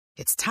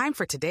It's time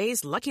for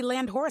today's Lucky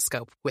Land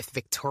horoscope with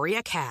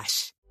Victoria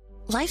Cash.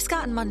 Life's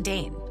gotten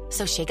mundane,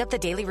 so shake up the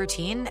daily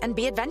routine and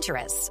be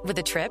adventurous with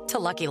a trip to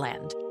Lucky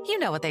Land. You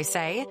know what they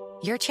say,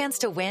 your chance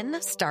to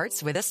win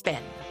starts with a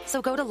spin.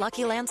 So go to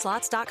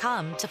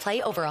LuckyLandSlots.com to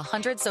play over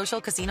 100 social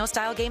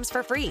casino-style games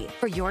for free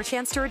for your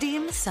chance to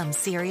redeem some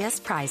serious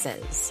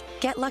prizes.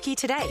 Get lucky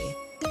today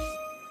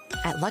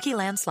at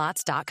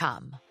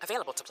LuckyLandSlots.com.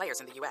 Available to players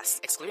in the U.S.,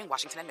 excluding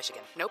Washington and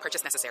Michigan. No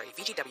purchase necessary.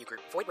 VGW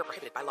Group. Void where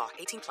prohibited by law.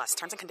 18+.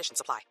 Terms and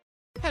conditions apply.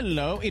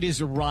 Hello, it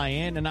is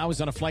Ryan, and I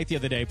was on a flight the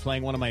other day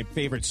playing one of my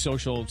favorite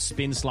social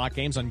spin slot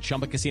games on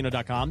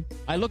ChumbaCasino.com.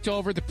 I looked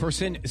over at the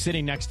person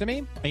sitting next to me,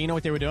 and you know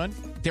what they were doing?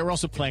 They were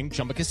also playing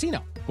Chumba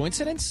Casino.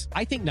 Coincidence?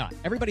 I think not.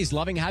 Everybody's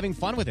loving having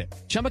fun with it.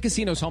 Chumba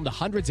Casino is home to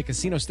hundreds of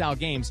casino-style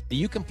games that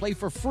you can play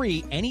for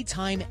free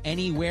anytime,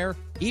 anywhere,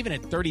 even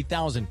at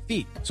 30,000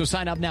 feet. So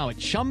sign up now at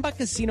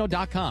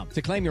ChumbaCasino.com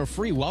to claim your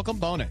free welcome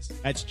bonus.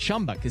 That's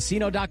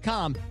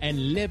ChumbaCasino.com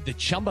and live the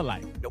Chumba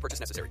life. No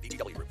purchase necessary.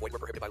 VGW Group. Void where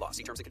prohibited by law.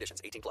 See terms and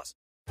conditions. 18+.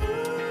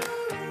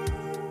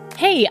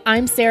 Hey,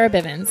 I'm Sarah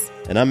Bivens.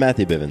 And I'm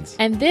Matthew Bivens.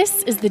 And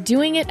this is the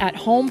Doing It at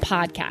Home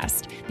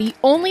podcast, the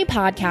only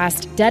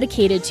podcast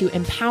dedicated to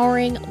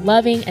empowering,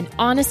 loving, and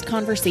honest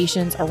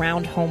conversations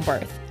around home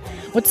birth.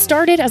 What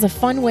started as a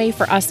fun way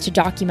for us to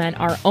document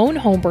our own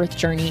home birth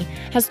journey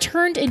has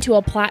turned into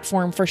a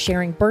platform for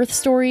sharing birth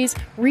stories,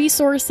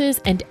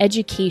 resources, and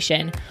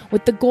education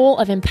with the goal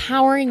of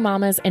empowering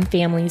mamas and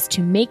families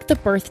to make the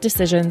birth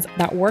decisions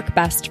that work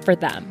best for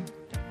them.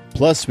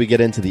 Plus, we get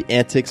into the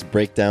antics,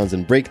 breakdowns,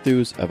 and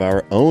breakthroughs of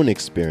our own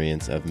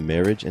experience of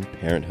marriage and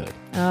parenthood.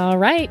 All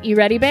right, you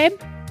ready, babe?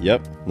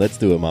 Yep, let's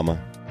do it, mama.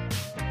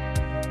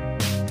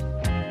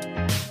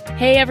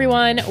 Hey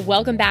everyone,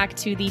 welcome back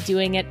to the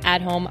Doing It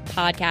at Home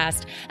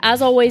podcast.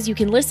 As always, you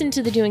can listen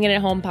to the Doing It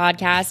at Home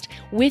podcast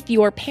with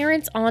your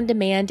Parents on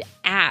Demand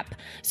app.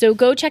 So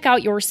go check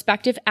out your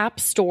respective app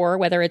store,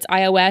 whether it's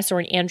iOS or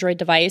an Android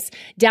device.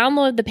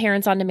 Download the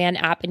Parents on Demand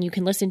app and you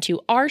can listen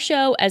to our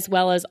show as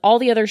well as all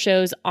the other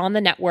shows on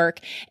the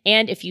network.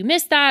 And if you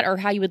missed that or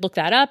how you would look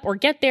that up or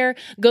get there,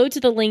 go to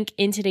the link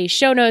in today's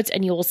show notes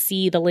and you will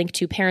see the link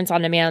to Parents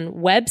on Demand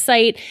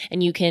website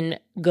and you can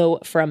go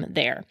from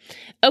there.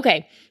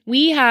 Okay,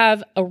 we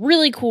have a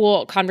really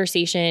cool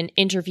conversation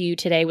interview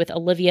today with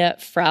Olivia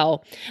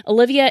Frell.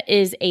 Olivia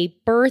is a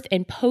birth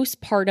and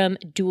postpartum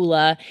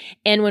doula,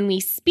 and when we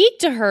speak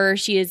to her,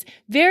 she is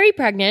very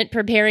pregnant,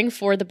 preparing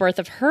for the birth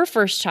of her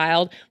first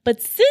child.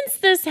 But since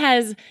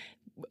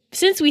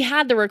we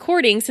had the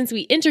recording, since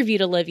we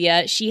interviewed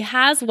Olivia, she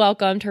has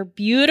welcomed her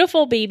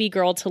beautiful baby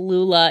girl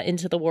Tallulah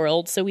into the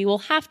world. So we will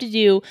have to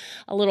do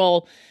a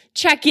little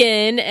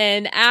check-in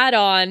and add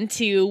on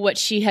to what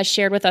she has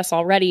shared with us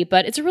already.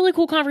 But it's a really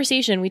cool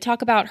conversation. We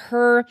talk about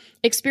her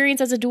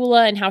experience as a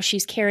doula and how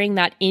she's carrying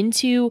that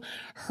into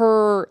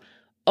her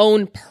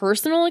own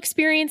personal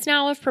experience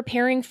now of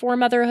preparing for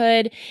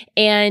motherhood,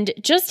 and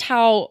just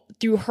how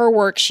through her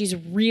work, she's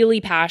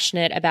really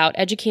passionate about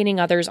educating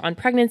others on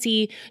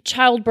pregnancy,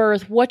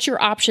 childbirth, what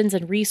your options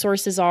and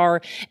resources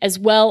are, as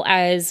well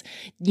as,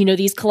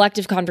 these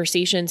collective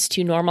conversations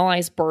to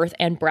normalize birth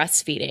and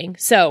breastfeeding.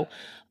 So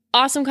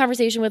awesome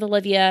conversation with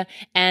Olivia.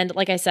 And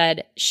like I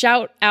said,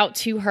 shout out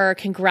to her.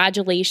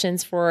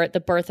 Congratulations for the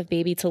birth of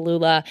baby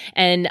Tallulah.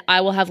 And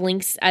I will have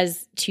links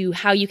as to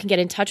how you can get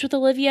in touch with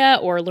Olivia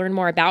or learn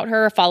more about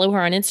her. Follow her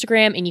on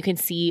Instagram and you can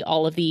see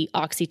all of the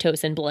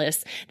oxytocin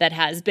bliss that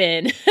has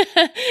been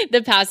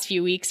the past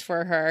few weeks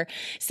for her.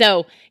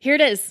 So here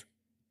it is.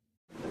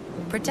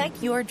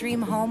 Protect your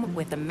dream home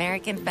with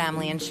American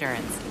Family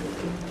Insurance.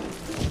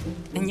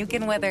 And you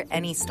can weather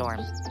any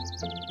storm.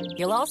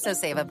 You'll also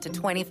save up to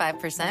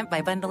 25%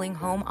 by bundling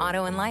home,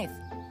 auto, and life.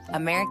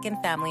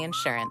 American Family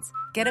Insurance.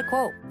 Get a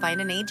quote. Find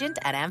an agent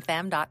at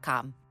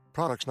amfam.com.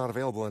 Products not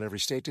available in every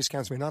state.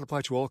 Discounts may not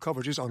apply to all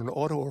coverages on an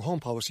auto or home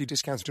policy.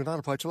 Discounts do not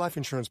apply to life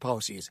insurance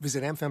policies.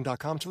 Visit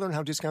amfam.com to learn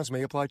how discounts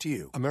may apply to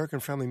you. American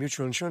Family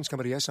Mutual Insurance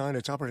Company, SI, and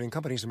its operating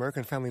companies,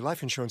 American Family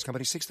Life Insurance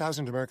Company,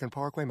 6000 American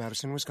Parkway,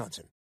 Madison,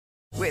 Wisconsin.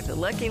 With the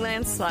Lucky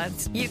Land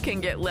Slots, you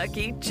can get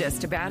lucky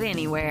just about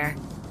anywhere.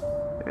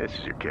 This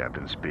is your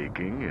captain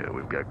speaking.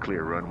 We've got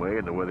clear runway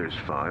and the weather's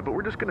fine, but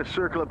we're just going to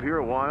circle up here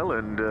a while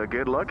and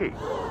get lucky.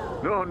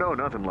 No,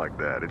 nothing like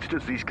that. It's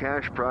just these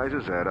cash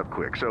prizes add up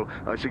quick. So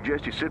I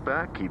suggest you sit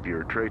back, keep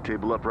your tray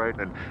table upright,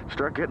 and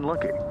start getting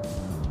lucky.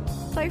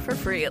 Play for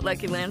free at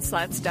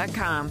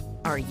LuckyLandSlots.com.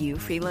 Are you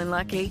feeling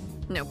lucky?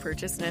 No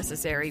purchase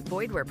necessary.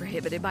 Void where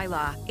prohibited by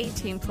law.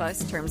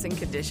 18+ terms and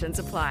conditions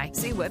apply.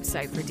 See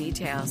website for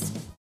details.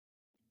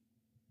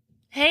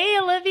 Hey,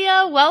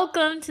 Olivia,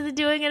 welcome to the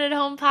Doing It at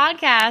Home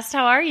podcast.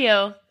 How are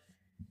you?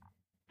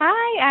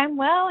 Hi, I'm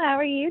well. How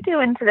are you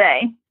doing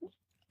today?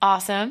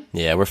 Awesome.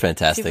 Yeah, we're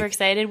fantastic. Super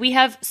excited. We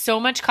have so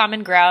much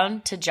common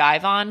ground to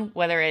jive on,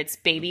 whether it's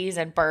babies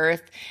and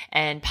birth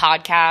and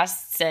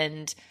podcasts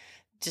and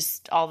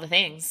just all the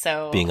things.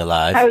 So being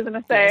alive. I was going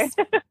to say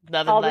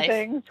love all life.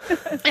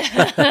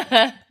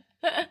 The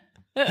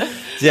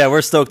things. Yeah,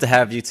 we're stoked to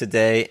have you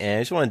today, and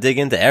I just want to dig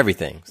into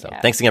everything. So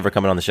thanks again for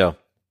coming on the show.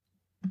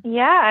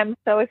 Yeah, I'm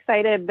so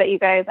excited that you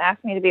guys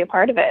asked me to be a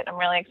part of it. I'm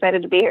really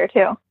excited to be here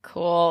too.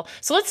 Cool.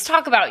 So let's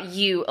talk about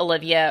you,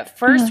 Olivia.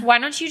 First, why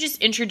don't you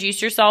just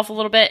introduce yourself a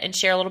little bit and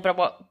share a little bit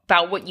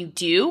about what you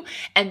do,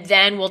 and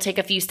then we'll take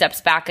a few steps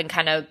back and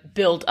kind of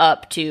build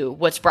up to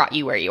what's brought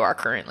you where you are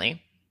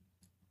currently.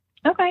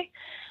 Okay.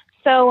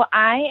 So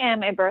I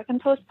am a birth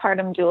and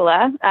postpartum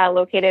doula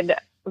located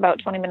about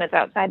 20 minutes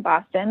outside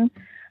Boston.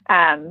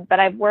 But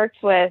I've worked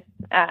with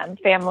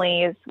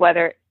families,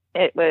 whether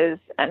it was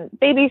a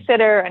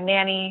babysitter, a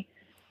nanny,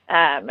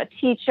 a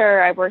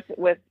teacher. I've worked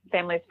with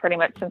families pretty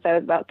much since I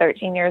was about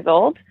 13 years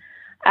old.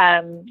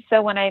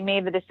 So when I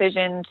made the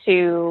decision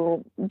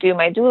to do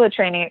my doula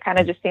training, it kind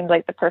of just seemed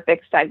like the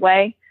perfect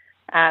segue.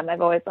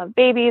 I've always loved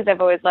babies.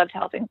 I've always loved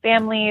helping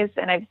families.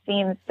 And I've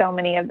seen so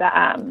many of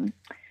the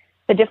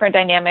different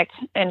dynamic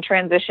and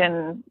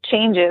transition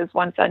changes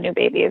once a new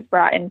baby is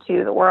brought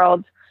into the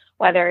world,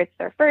 whether it's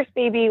their first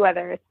baby,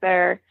 whether it's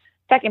their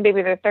second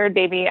baby, their third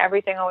baby,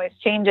 everything always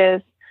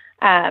changes.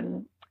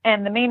 And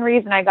the main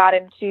reason I got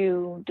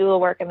into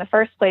doula work in the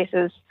first place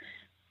is,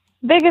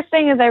 biggest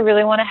thing is I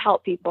really want to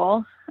help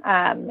people.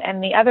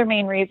 And the other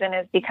main reason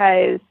is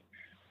because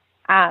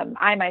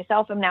I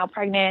myself am now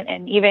pregnant.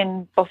 And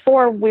even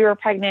before we were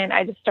pregnant,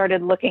 I just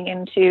started looking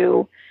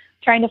into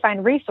trying to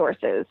find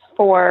resources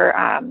for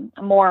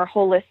a more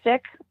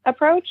holistic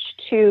approach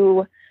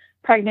to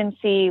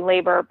pregnancy,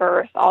 labor,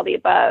 birth, all the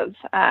above.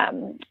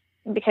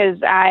 Because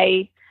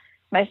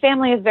my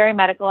family is very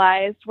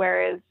medicalized,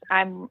 whereas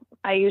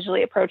I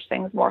usually approach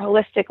things more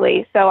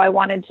holistically. So I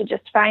wanted to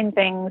just find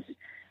things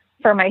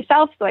for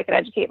myself so I could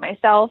educate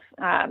myself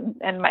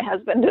and my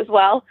husband as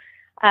well.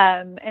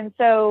 And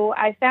so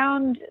I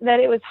found that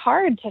it was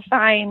hard to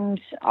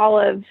find all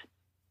of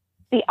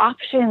the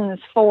options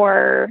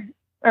or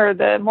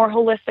the more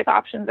holistic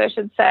options, I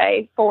should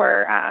say,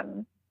 for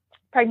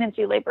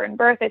pregnancy, labor, and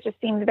birth. It just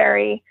seemed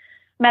very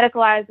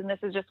medicalized, and this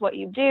is just what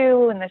you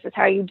do, and this is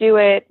how you do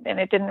it. And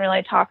it didn't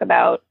really talk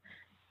about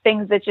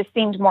things that just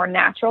seemed more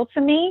natural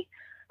to me.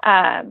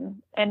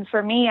 And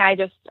for me,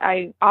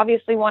 I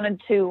obviously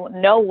wanted to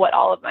know what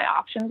all of my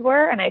options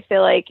were. And I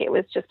feel like it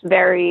was just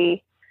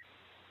very,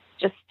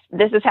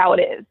 this is how it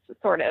is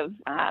sort of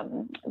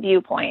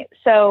viewpoint.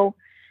 So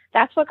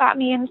that's what got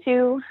me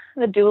into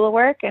the doula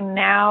work. And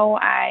now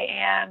I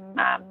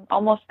am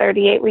almost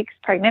 38 weeks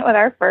pregnant with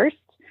our first.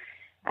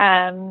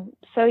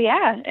 So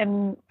yeah,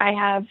 and I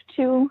have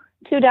two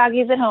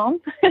doggies at home.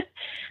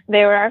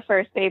 They were our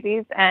first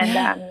babies,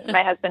 and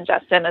my husband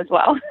Justin as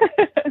well.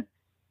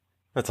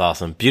 That's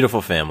awesome.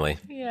 Beautiful family.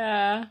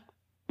 Yeah.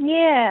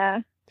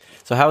 Yeah.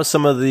 So how is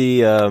some of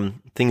the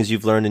things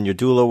you've learned in your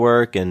doula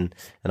work and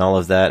all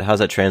of that, how's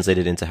that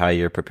translated into how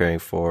you're preparing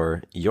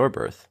for your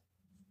birth?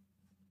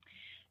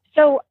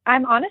 So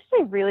I'm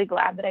honestly really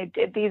glad that I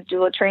did these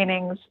doula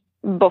trainings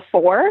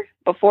before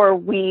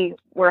we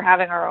were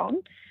having our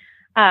own.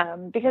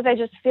 Because I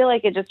just feel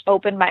like it just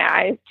opened my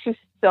eyes to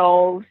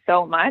so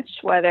much,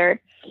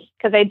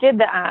 because I did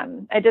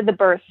the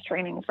birth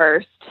training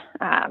first,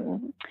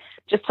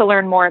 just to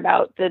learn more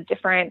about the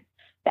different,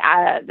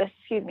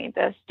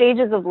 the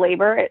stages of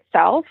labor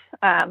itself,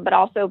 but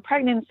also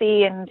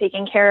pregnancy and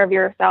taking care of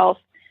yourself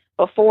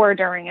before,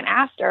 during, and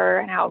after,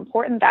 and how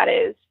important that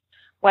is,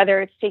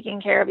 whether it's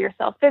taking care of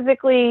yourself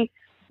physically,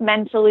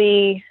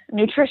 mentally,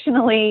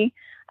 nutritionally.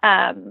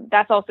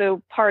 That's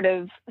also part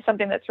of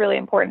something that's really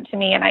important to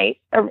me. And I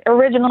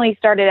originally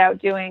started out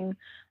doing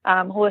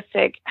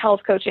holistic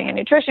health coaching and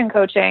nutrition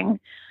coaching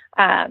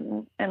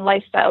and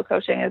lifestyle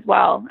coaching as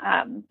well,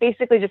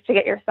 basically just to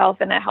get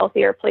yourself in a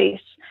healthier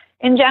place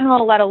in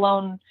general, let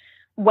alone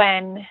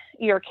when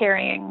you're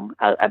carrying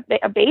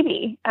a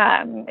baby.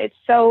 It's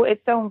so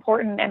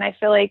important. And I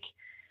feel like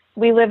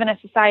we live in a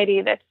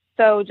society that's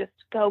so just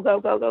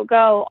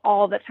go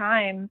all the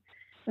time,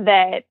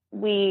 that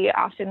we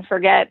often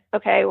forget,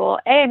 okay, well,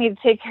 A, I need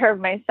to take care of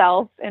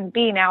myself, and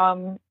B, now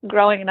I'm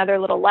growing another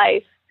little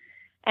life.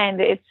 And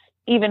it's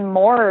even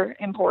more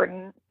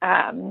important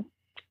to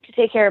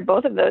take care of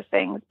both of those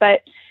things.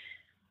 But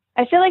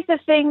I feel like the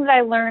things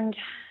I learned,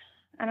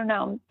 I don't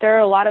know, there are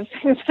a lot of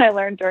things that I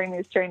learned during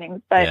these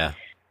trainings, but yeah.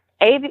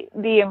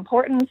 The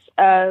importance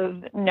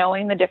of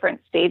knowing the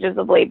different stages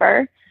of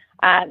labor,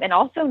 and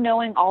also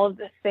knowing all of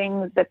the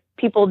things that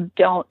people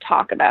don't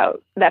talk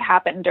about that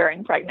happen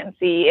during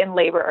pregnancy and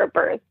labor or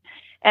birth.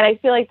 And I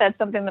feel like that's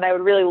something that I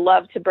would really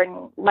love to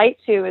bring light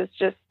to, is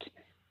just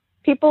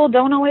people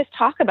don't always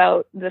talk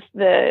about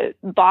the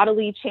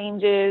bodily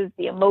changes,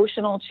 the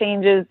emotional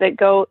changes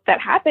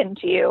that happen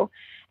to you.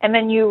 And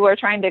then you are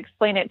trying to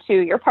explain it to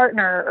your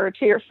partner or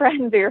to your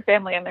friends or your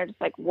family, and they're just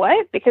like,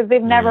 what? Because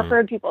they've never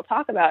heard people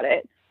talk about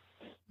it.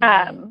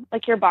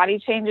 Like, your body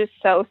changes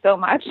so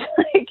much.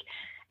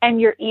 And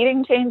your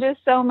eating changes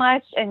so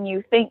much, and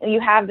you think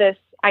you have this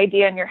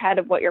idea in your head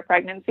of what your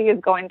pregnancy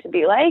is going to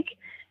be like.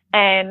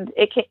 And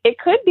it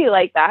could be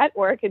like that,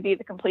 or it could be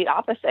the complete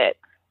opposite.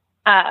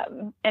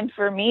 And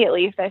for me, at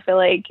least, I feel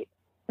like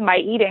my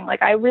eating,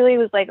 like, I really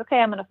was like, okay,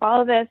 I'm going to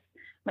follow this.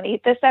 I'm going to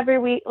eat this every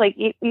week, like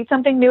eat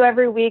something new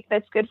every week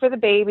that's good for the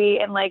baby.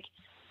 And like,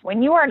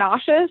 when you are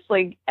nauseous,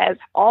 like as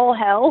all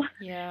hell,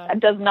 Yeah. that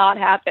does not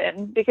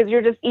happen because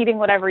you're just eating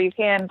whatever you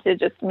can to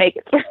just make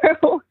it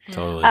through.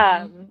 Totally.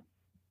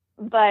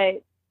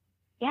 But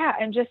yeah,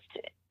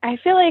 I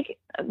feel like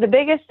the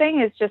biggest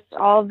thing is just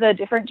all the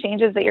different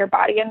changes that your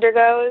body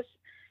undergoes,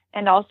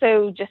 and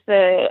also just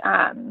the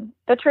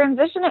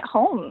transition at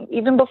home,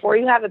 even before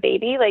you have a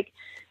baby, like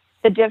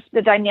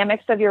the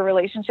dynamics of your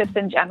relationships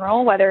in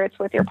general, whether it's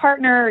with your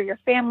partner or your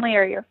family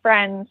or your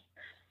friends.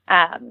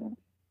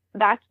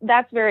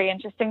 That's very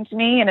interesting to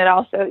me. And it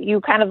also, you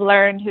kind of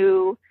learn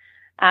who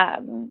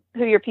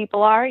your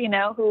people are,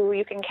 who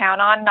you can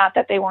count on. Not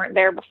that they weren't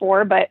there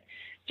before, but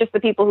just the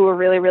people who are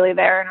really, really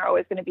there and are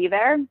always going to be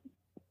there.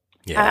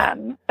 Yeah.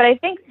 But I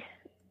think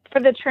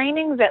for the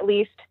trainings, at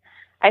least,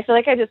 I feel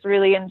like I just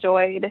really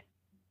enjoyed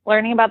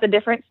learning about the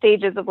different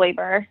stages of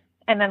labor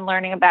and then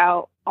learning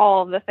about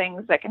all of the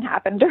things that can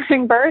happen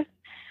during birth.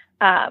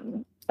 But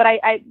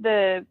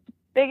the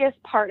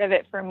biggest part of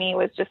it for me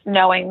was just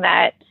knowing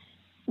that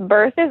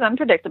birth is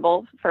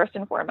unpredictable, first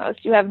and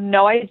foremost. You have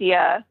no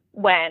idea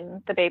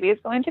when the baby is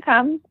going to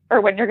come or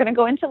when you're going to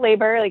go into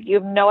labor. Like, you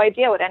have no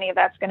idea what any of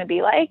that's going to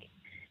be like.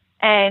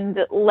 And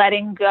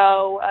letting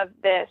go of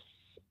the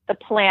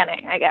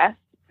planning, I guess.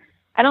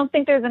 I don't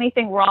think there's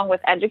anything wrong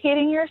with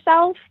educating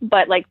yourself,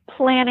 but like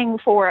planning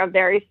for a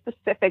very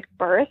specific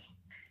birth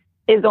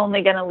is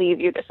only going to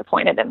leave you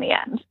disappointed in the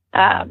end.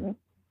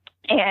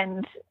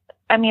 And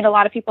I mean, a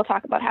lot of people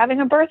talk about having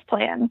a birth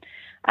plan.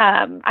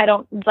 I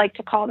don't like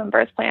to call them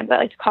birth plans. I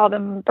like to call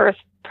them birth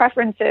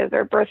preferences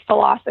or birth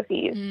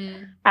philosophies,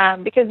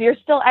 because you're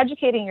still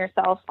educating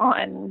yourself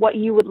on what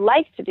you would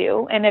like to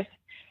do. And if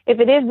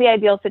it is the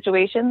ideal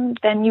situation,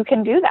 then you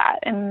can do that.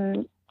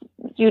 And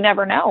you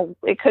never know.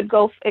 It could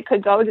go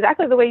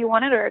exactly the way you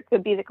want it, or it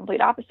could be the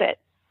complete opposite.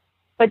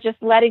 But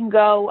just letting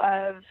go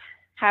of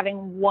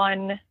having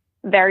one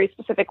very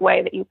specific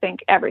way that you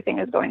think everything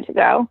is going to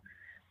go.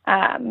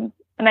 And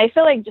I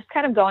feel like just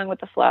kind of going with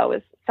the flow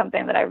is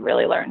something that I've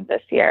really learned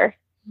this year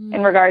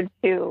in regards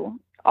to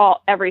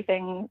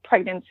everything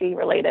pregnancy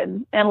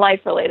related and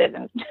life related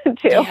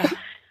too.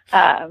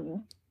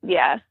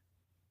 Yeah.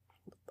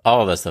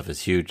 All of that stuff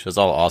is huge. It's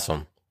all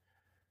awesome.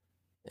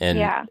 And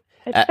yeah,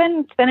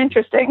 it's been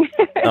interesting.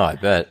 Oh, I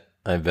bet.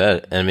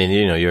 I mean,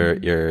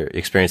 you're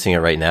experiencing it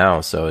right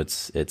now, so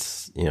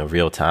it's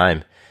real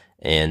time.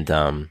 And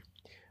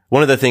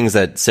one of the things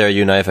that Sarah,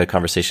 you and I have had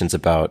conversations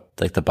about,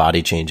 like the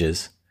body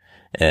changes,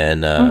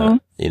 and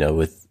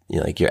with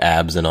like your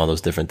abs and all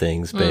those different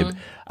things, babe.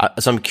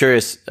 So I'm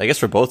curious, I guess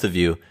for both of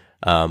you,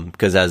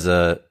 because as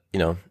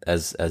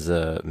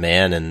a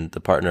man and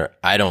the partner,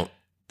 I don't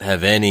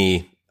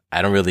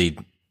really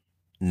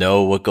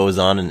know what goes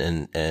on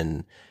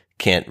and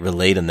can't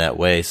relate in that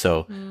way.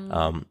 So,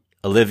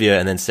 Olivia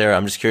and then Sarah,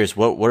 I'm just curious,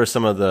 what are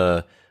some of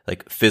the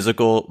like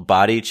physical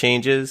body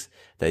changes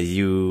that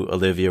you,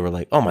 Olivia, were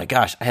like, oh my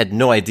gosh, I had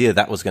no idea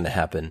that was going to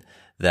happen,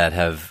 that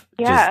have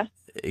just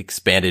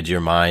expanded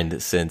your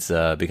mind since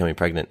becoming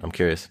pregnant? I'm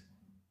curious.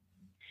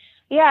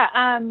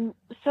 Yeah.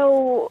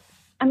 So,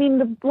 I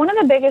mean, one of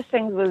the biggest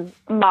things was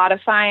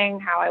modifying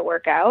how I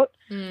work out.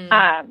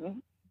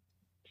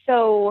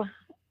 So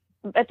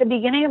at the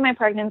beginning of my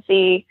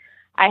pregnancy,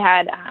 I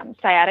had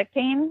sciatic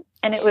pain,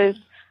 and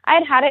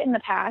I had it in the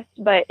past,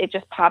 but it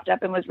just popped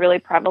up and was really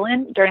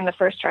prevalent during the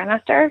first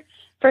trimester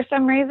for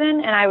some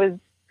reason. And I was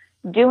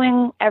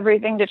doing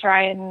everything to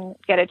try and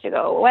get it to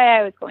go away.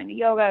 I was going to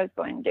yoga. I was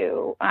going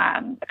to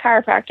a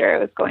chiropractor. I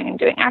was going and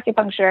doing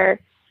acupuncture,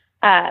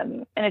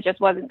 and it just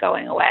wasn't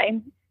going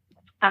away.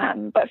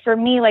 But for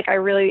me, like I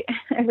really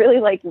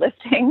like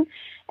lifting,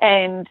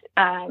 and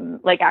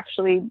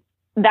actually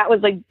that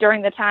was like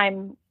during the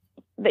time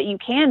that you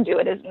can do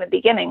it is in the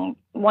beginning.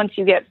 Once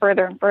you get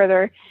further and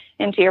further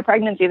into your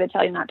pregnancy, they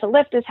tell you not to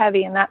lift as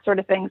heavy and that sort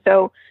of thing.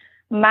 So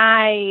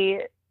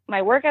my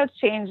workouts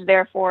changed.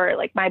 Therefore,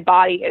 like my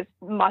body is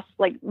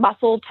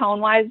muscle tone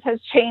wise has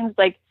changed.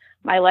 Like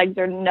my legs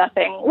are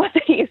nothing what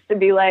they used to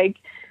be like,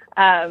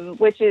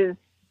 which is,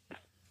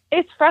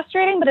 it's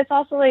frustrating, but it's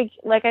also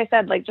like I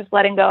said, like just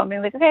letting go and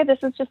being like, okay, this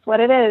is just what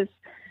it is.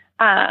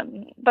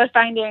 But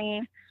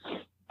finding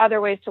other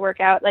ways to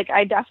work out. Like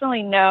I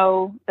definitely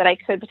know that I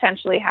could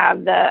potentially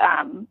have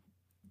the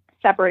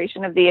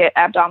separation of the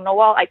abdominal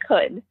wall. I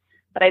could,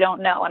 but I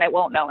don't know, and I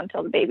won't know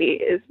until the baby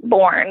is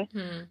born.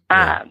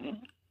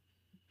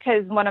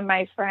 Because one of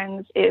my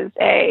friends is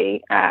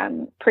a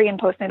pre and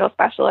postnatal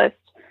specialist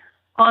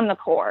on the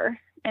core.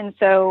 And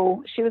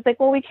so she was like,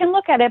 well, we can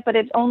look at it, but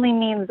it only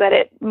means that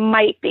it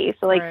might be.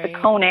 So like the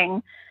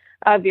coning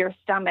of your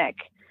stomach.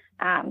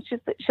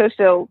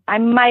 So I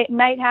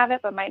might have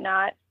it, but might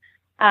not.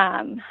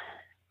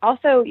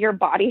 Also, your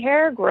body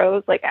hair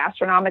grows like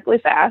astronomically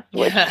fast,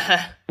 which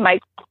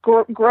might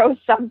grow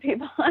some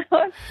people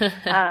out.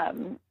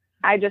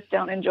 I just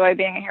don't enjoy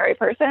being a hairy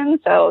person,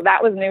 so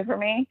that was new for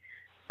me.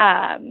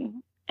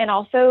 And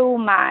also,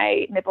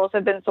 my nipples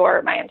have been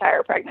sore my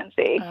entire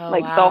pregnancy,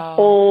 the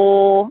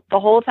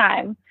whole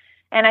time.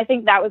 And I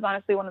think that was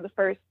honestly one of the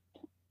first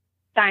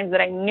signs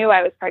that I knew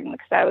I was pregnant,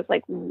 because I was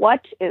like,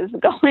 what is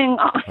going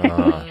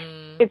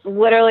on? it's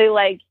literally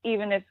like,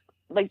 even if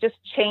like just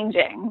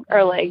changing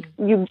or like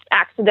you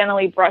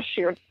accidentally brush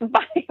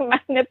my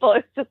nipple,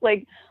 it's just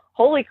like,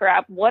 holy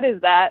crap, what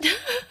is that?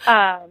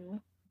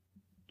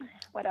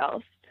 What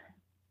else?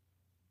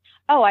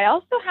 Oh, I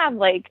also have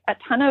like a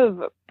ton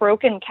of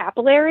broken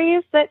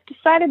capillaries that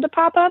decided to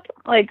pop up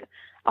like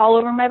all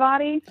over my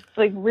body,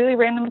 like really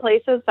random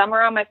places. Some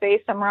are on my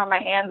face, some are on my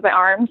hands, my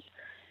arms.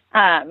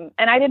 And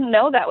I didn't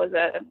know that was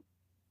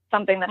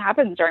something that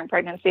happens during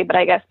pregnancy, but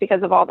I guess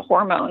because of all the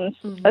hormones,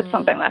 that's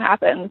something that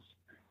happens.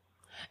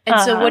 And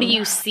so what do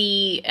you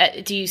see?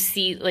 Do you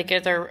see like, are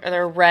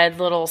there red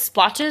little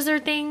splotches or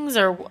things,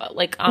 or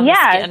like on the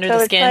skin, under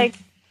the skin? It's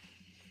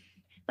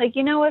like,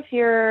 you know, if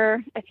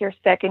you're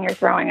sick and you're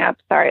throwing up,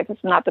 sorry, this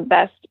is not the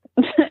best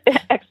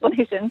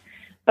explanation,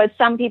 but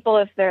some people,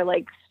 if they're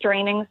like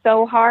straining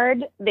so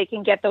hard, they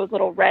can get those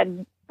little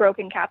red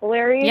broken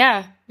capillaries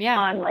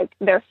on like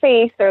their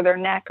face or their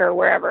neck or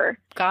wherever.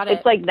 Got it.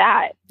 It's like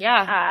that.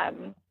 Yeah.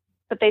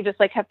 But they just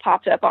like have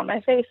popped up on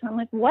my face. And I'm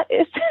like, what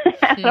is that?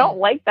 I don't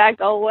like that.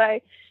 Go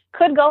away.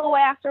 Could go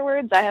away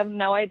afterwards. I have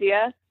no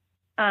idea.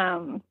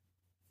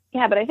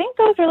 Yeah, but I think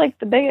those are like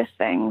the biggest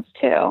things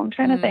too. I'm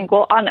trying to think.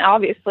 Well,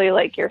 obviously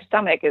like your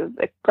stomach is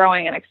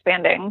growing and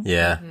expanding.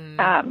 Yeah.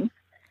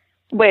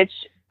 Which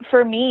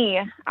for me,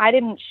 I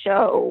didn't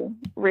show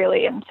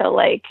really until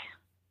like,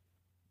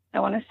 I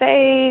want to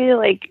say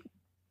like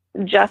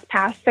just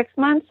past 6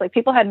 months. Like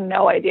people had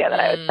no idea that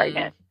I was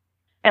pregnant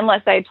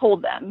unless I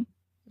told them.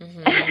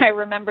 I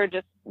remember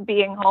just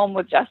being home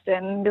with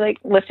Justin and be like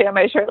lifting on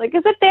my shirt, like,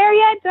 is it there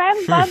yet? Do I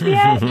have bugs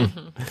yet?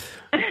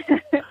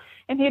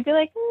 And he'd be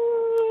like,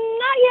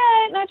 not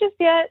yet, not just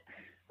yet.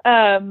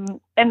 And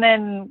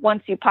then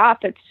once you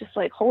pop, it's just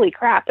like, holy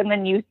crap. And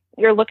then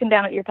you're looking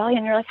down at your belly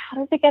and you're like, how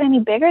does it get any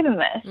bigger than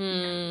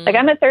this? Like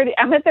I'm at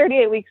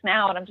 38 weeks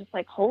now and I'm just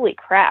like, holy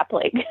crap.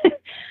 Like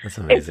that's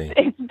amazing.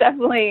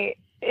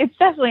 It's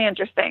definitely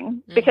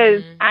interesting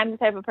because I'm the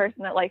type of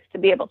person that likes to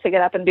be able to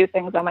get up and do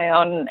things on my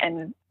own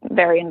and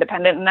very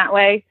independent in that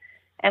way.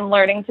 And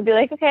learning to be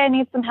like, okay, I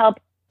need some help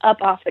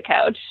up off the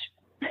couch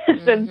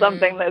has been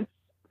something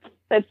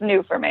that's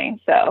new for me.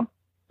 So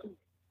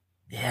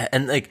yeah,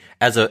 and like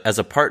as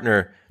a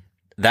partner,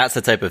 that's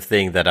the type of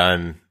thing that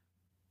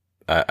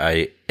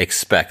I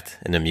expect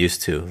and am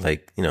used to.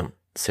 Like, you know,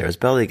 Sarah's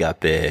belly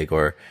got big,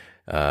 or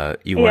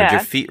you wanted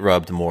your feet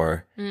rubbed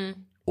more.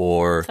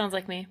 Or sounds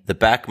like me. The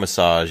back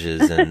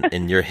massages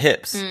and your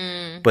hips.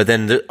 But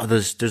then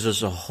there's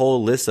just a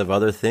whole list of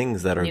other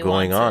things that are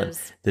going on.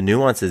 The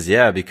nuances,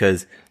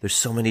 because there's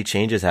so many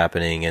changes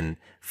happening. And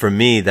for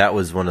me, that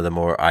was one of the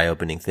more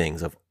eye-opening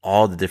things of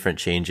all the different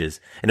changes.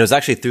 And it was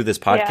actually through this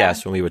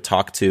podcast when we would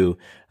talk to,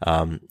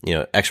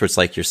 experts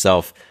like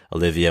yourself,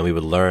 Olivia, and we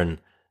would learn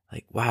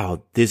like,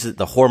 wow,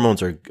 the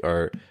hormones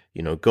are,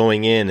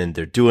 going in and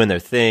they're doing their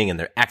thing and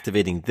they're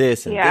activating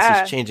this and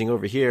this is changing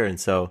over here. And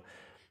so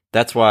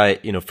that's why,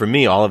 for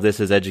me, all of this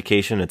is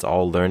education. It's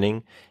all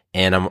learning.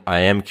 And I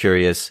am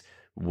curious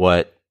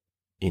what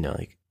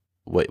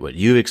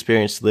you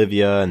experienced,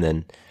 Olivia. And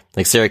then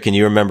like, Sarah, can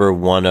you remember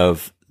one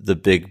of the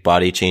big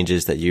body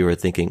changes that you were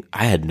thinking,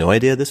 I had no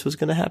idea this was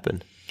going to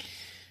happen?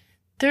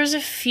 There's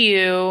a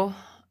few.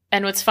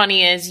 And what's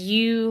funny is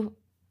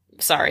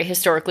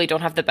historically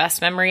don't have the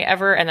best memory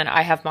ever. And then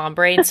I have mom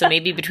brain. So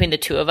maybe between the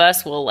two of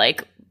us, we'll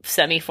like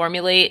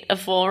semi-formulate a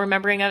full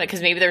remembering of it,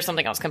 because maybe there's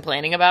something I was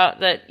complaining about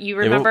that you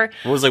remember.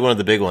 What was like one of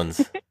the big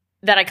ones?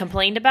 That I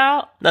complained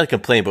about? Not a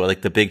complaint, but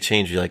like the big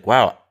change. You're like,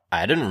 wow,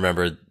 I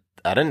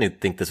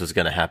didn't think this was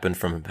going to happen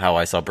from how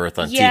I saw birth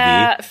on TV.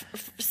 Yeah,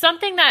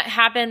 something that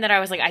happened that I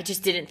was like, I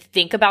just didn't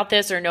think about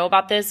this or know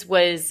about this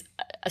was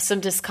some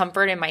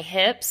discomfort in my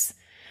hips,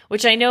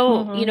 which I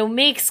know,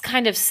 makes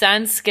kind of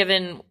sense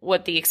given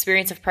what the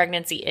experience of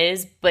pregnancy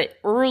is. But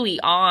early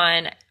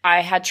on,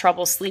 I had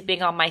trouble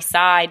sleeping on my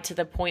side to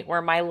the point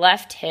where my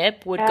left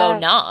hip would go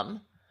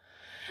numb.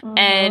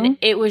 And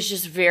it was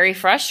just very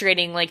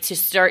frustrating, like to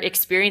start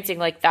experiencing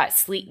like that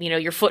sleep,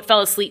 your foot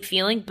fell asleep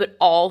feeling, but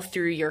all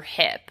through your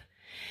hip.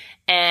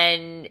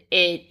 And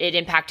it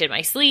impacted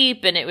my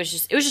sleep, and it was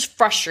just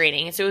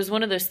frustrating. And so it was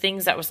one of those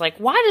things that was like,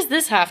 why does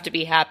this have to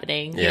be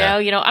happening? Yeah.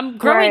 I'm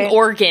growing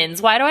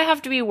organs. Why do I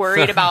have to be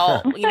worried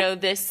about,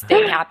 this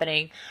thing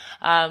happening?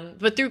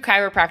 But through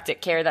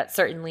chiropractic care, that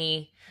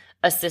certainly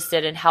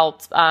assisted and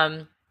helped.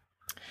 I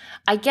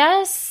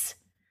guess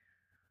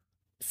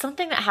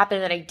something that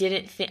happened that I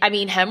didn't think,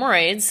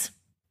 hemorrhoids.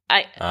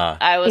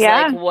 I was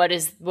like, what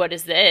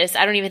is this?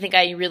 I don't even think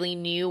I really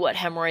knew what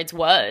hemorrhoids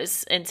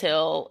was and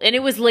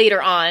it was later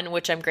on,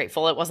 which I'm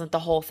grateful it wasn't the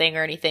whole thing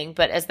or anything.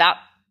 But as that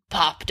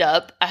popped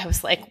up, I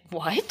was like,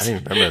 what? I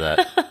didn't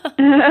remember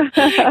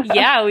that.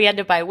 Yeah, we had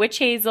to buy witch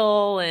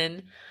hazel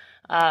and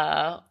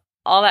all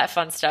that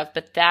fun stuff.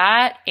 But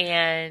that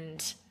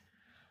and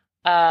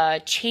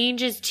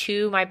changes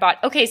to my body.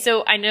 Okay,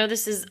 so I know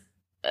this is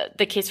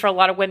the case for a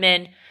lot of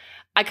women.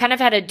 I kind of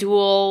had a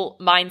dual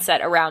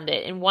mindset around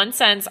it. In one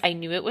sense, I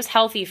knew it was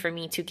healthy for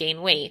me to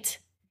gain weight.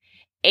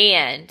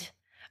 And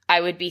I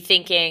would be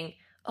thinking,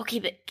 okay,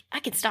 but I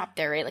can stop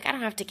there, right? Like, I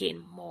don't have to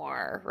gain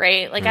more,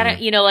 right? Like, I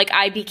don't, you know, like,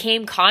 I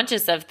became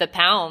conscious of the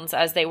pounds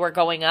as they were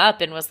going up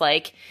and was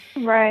like,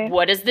 right,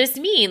 what does this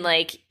mean?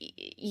 Like,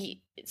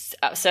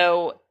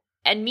 so,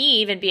 and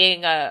me even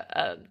being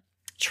a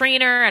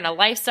trainer and a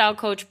lifestyle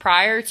coach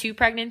prior to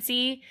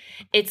pregnancy,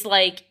 it's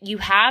like you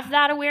have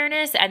that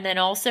awareness. And then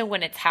also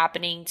when it's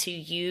happening to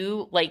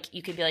you, like,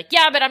 you could be like,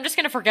 yeah, but I'm just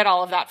going to forget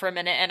all of that for a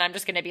minute. And I'm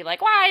just going to be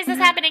like, why is this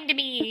happening to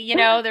me? You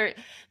know, there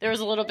was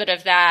a little bit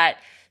of that.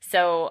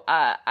 So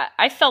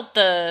I felt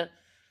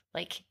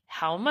like,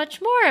 how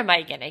much more am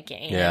I going to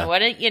gain? Yeah. And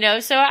what, you know,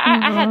 so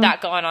I had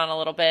that going on a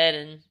little bit.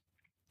 And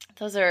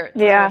those are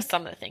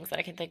some of the things that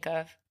I can think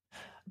of.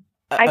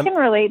 I can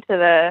relate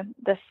to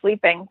the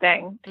sleeping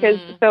thing because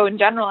so in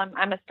general,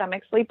 I'm a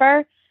stomach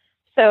sleeper.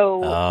 So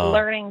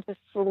learning to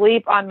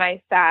sleep on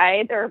my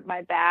side or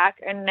my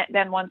back, and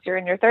then once you're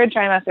in your third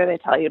trimester, they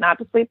tell you not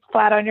to sleep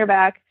flat on your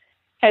back,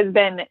 has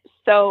been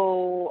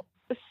so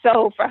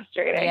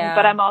frustrating. Yeah.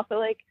 But I'm also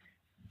like,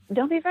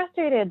 don't be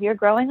frustrated. You're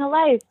growing a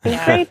life. Be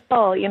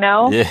grateful, you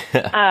know?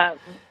 Yeah.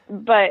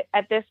 But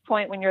at this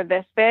point, when you're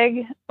this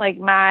big, like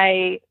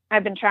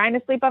I've been trying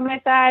to sleep on my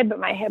side, but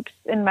my hips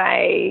and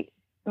my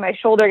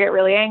shoulder get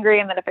really angry.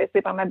 And then if I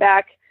sleep on my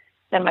back,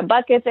 then my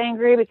butt gets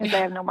angry because I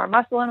have no more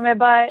muscle in my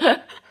butt.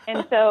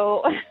 And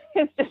so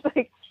it's just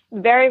like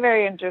very,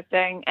 very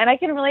interesting. And I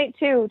can relate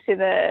too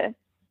to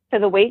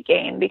the weight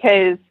gain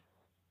because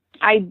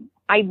I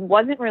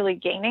wasn't really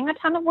gaining a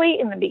ton of weight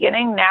in the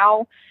beginning.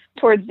 Now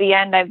towards the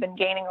end, I've been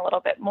gaining a little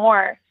bit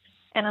more.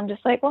 And I'm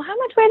just like, well, how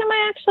much weight am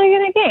I actually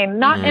going to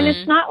gain? And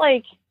it's not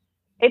like,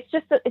 it's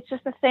just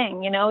a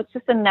thing, you know, it's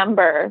just a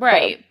number.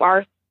 Right.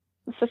 Our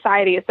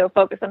society is so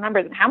focused on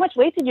numbers. And how much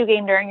weight did you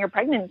gain during your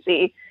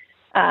pregnancy?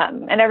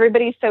 And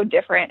everybody's so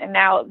different. And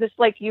now this,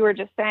 like you were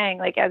just saying,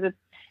 like as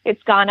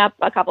it's gone up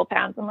a couple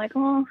pounds, I'm like,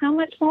 oh, how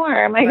much more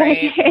am I going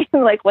to gain?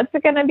 Like, what's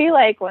it going to be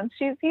like once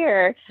she's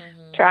here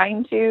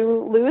trying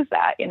to lose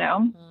that, you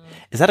know?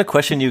 Is that a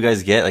question you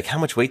guys get? Like, how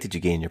much weight did you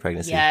gain in your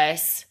pregnancy?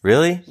 Yes.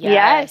 Really?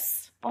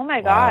 Yes. Oh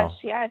my gosh. Wow.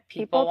 Yes.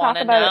 People talk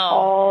wanna about it know.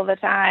 all the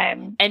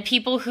time. And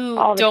people who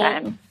All the don't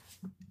time.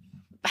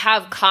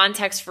 have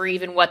context for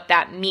even what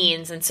that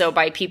means. And so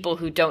by people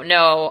who don't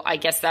know, I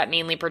guess that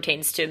mainly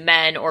pertains to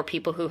men or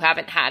people who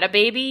haven't had a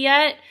baby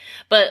yet.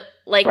 But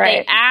like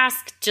they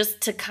ask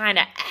just to kind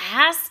of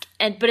ask,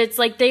 but it's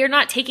like they are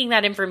not taking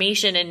that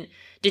information and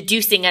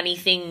deducing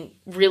anything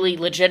really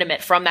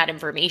legitimate from that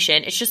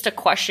information. It's just a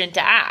question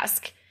to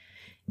ask.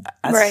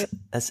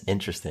 That's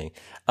interesting.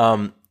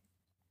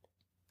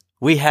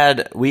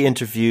 We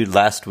interviewed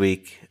last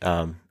week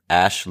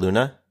Ash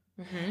Luna,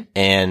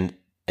 and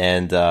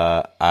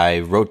I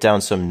wrote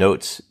down some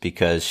notes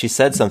because she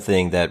said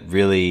something that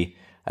really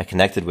I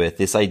connected with,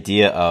 this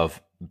idea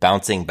of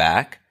bouncing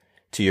back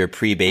to your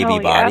pre-baby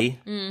body,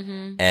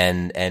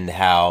 and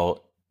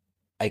how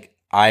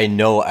I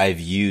know I've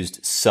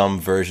used some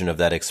version of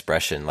that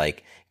expression,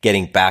 like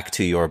getting back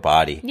to your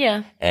body.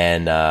 Yeah.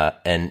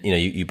 And you know,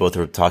 you both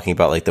were talking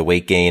about like the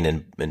weight gain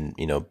and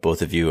you know,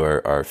 both of you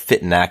are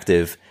fit and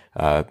active,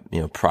 you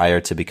know, prior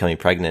to becoming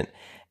pregnant.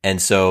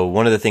 And so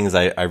one of the things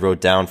I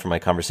wrote down from my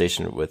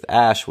conversation with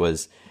Ash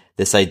was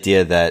this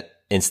idea that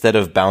instead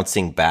of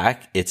bouncing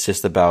back, it's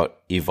just about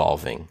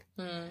evolving.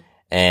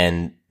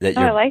 And that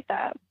I like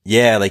that.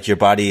 Yeah, like your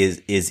body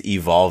is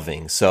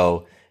evolving.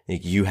 So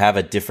like, you have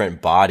a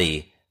different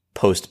body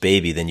post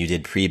baby than you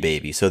did pre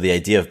baby. So the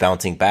idea of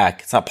bouncing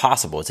back, it's not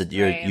possible. It's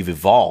you've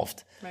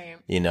evolved. Right.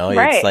 You know,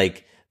 it's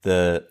like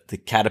the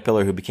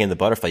caterpillar who became the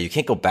butterfly. You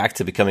can't go back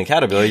to becoming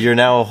caterpillar. You're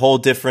now a whole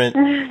different,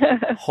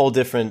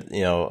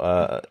 you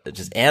know,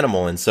 just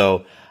animal. And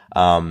so,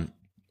 my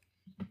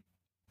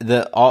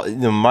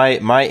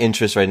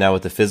interest right now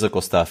with the physical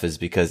stuff is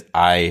because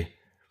I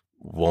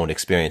won't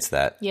experience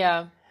that.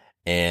 Yeah.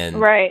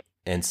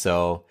 And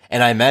so,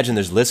 and I imagine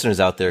there's listeners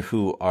out there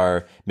who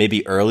are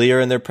maybe earlier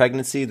in their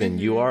pregnancy than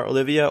you are,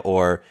 Olivia,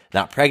 or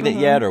not pregnant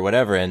yet or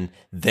whatever. And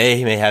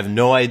they may have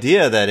no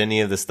idea that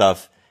any of the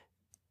stuff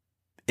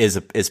is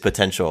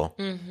potential,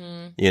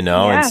 you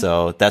know? Yeah. And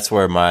so that's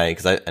where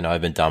cause I know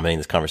I've been dominating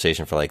this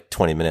conversation for like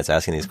 20 minutes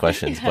asking these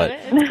questions, but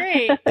it's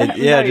great.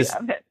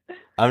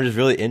 I'm just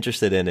really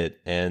interested in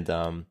it. And,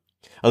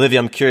 Olivia,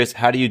 I'm curious,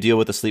 how do you deal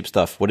with the sleep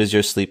stuff? What is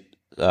your sleep,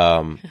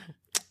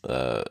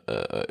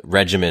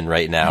 regimen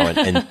right now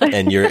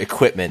and your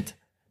equipment?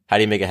 How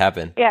do you make it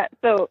happen? Yeah.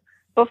 So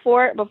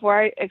before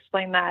I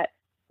explain that,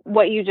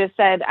 what you just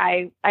said,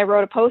 I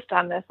wrote a post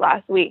on this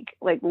last week,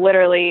 like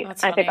literally,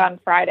 I think on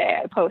Friday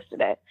I posted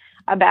it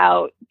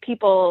about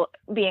people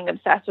being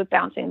obsessed with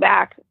bouncing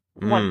back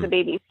once the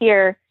baby's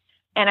here.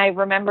 And I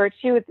remember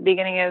too, at the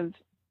beginning of,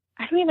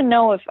 I don't even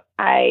know if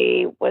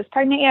I was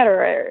pregnant yet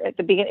or at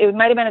the beginning, it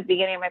might've been at the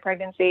beginning of my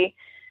pregnancy.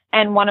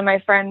 And one of my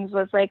friends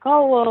was like,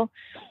 oh, well,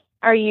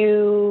 are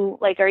you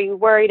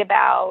worried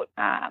about,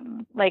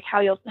 like how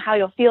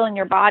you'll feel in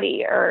your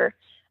body or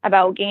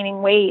about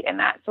gaining weight and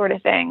that sort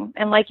of thing?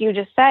 And like you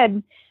just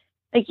said,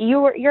 like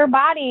your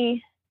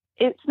body,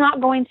 it's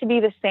not going to be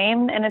the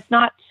same. And it's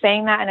not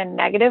saying that in a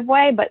negative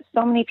way, but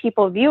so many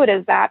people view it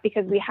as that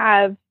because we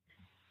have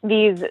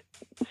these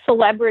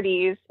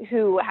celebrities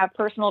who have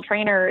personal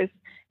trainers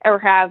or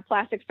have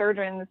plastic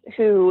surgeons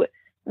who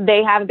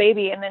they have a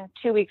baby and then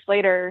 2 weeks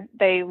later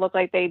they look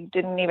like they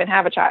didn't even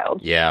have a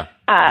child. Yeah.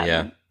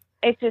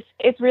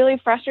 It's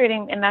really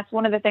frustrating. And that's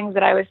one of the things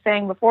that I was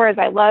saying before is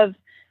I love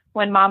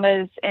when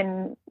mamas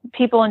and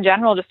people in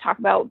general just talk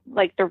about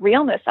like the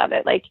realness of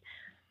it. Like,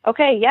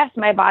 okay, yes,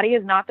 my body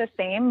is not the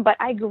same, but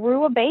I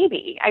grew a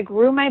baby. I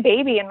grew my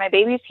baby and my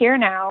baby's here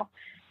now.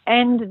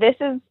 And this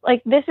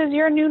is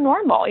your new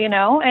normal, you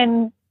know?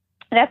 And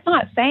that's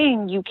not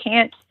saying you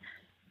can't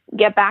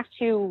get back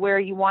to where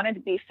you wanted to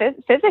be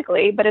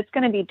physically, but it's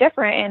going to be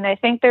different. And I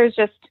think there's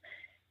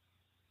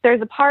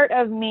a part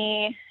of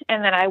me,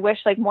 and then I wish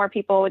like more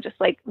people would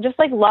just like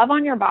love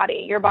on your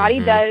body. Your body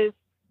does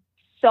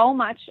so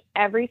much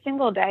every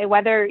single day,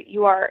 whether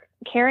you are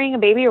carrying a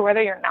baby or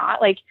whether you're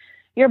not. Like,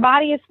 your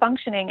body is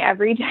functioning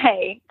every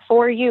day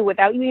for you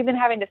without you even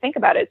having to think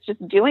about it. It's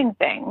just doing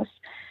things.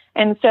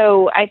 And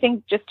so I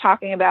think just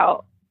talking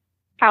about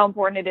how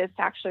important it is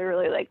to actually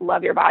really like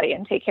love your body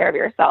and take care of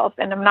yourself.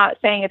 And I'm not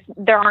saying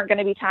there aren't going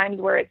to be times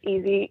where it's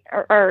easy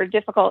or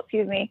difficult,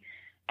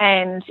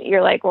 and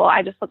you're like, well,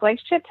 I just look like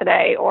shit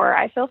today, or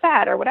I feel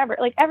fat or whatever.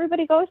 Like,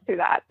 everybody goes through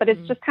that, but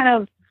it's just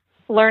kind of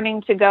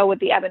learning to go with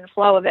the ebb and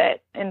flow of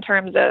it in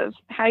terms of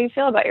how you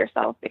feel about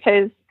yourself,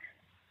 because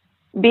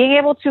being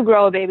able to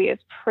grow a baby is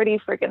pretty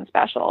freaking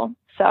special.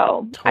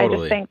 So I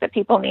just think that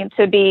people need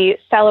to be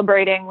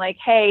celebrating like,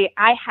 hey,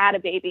 I had a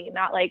baby,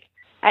 not like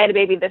I had a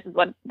baby, this is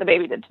what the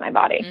baby did to my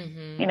body,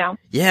 you know?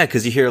 Yeah,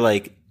 because you hear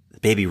like, the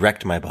baby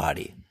wrecked my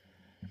body.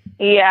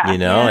 Yeah. You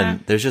know,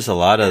 and there's just a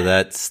lot of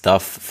that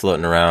stuff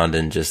floating around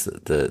in just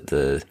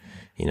the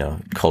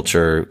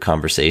culture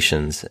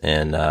conversations.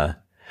 And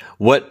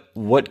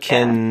what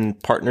can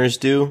partners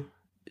do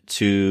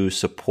to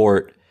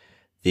support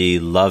the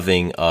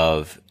loving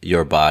of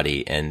your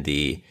body and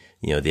the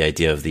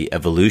idea of the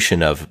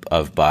evolution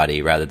of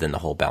body rather than the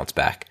whole bounce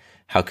back?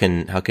 How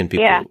can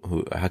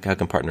people how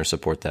can partners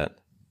support that?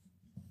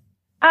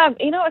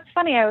 It's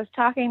funny. I was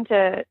talking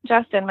to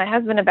Justin, my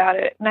husband, about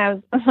it, and I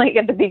was like,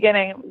 at the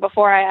beginning,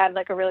 before I had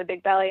like a really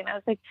big belly, and I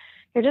was like,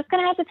 you're just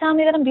going to have to tell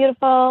me that I'm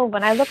beautiful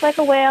when I look like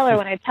a whale, or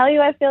when I tell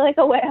you I feel like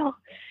a whale.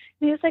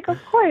 And he was like,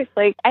 of course.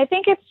 Like, I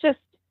think it's just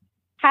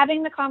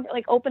having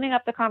opening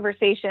up the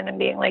conversation and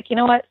being like, you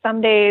know what,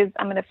 some days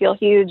I'm going to feel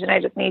huge and I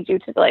just need you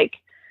to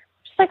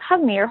just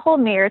hug me or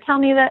hold me or tell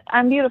me that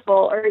I'm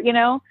beautiful, or,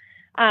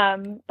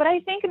 but I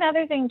think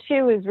another thing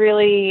too is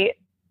really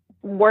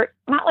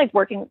not like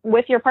working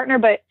with your partner,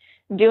 but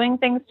doing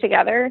things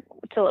together,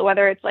 to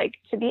whether it's like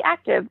to be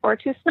active or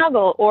to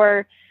snuggle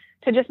or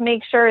to just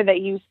make sure that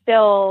you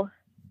still,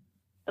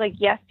 like,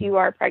 yes, you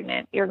are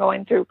pregnant, you're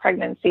going through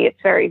pregnancy,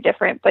 it's very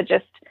different, but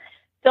just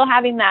still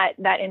having that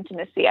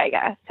intimacy, I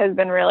guess, has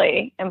been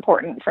really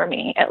important for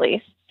me, at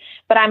least.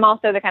 But I'm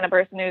also the kind of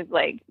person who's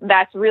like,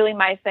 that's really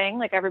my thing.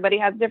 Like, everybody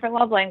has different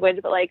love language,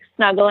 but like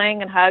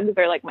snuggling and hugs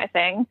are like my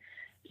thing.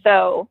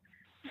 So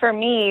for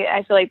me,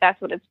 I feel like that's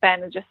what it's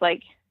been, is just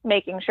like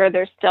making sure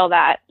there's still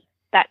that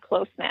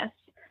closeness.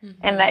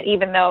 And that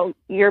even though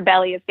your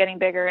belly is getting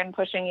bigger and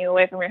pushing you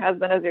away from your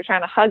husband as you're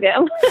trying to hug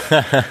him.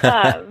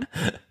 I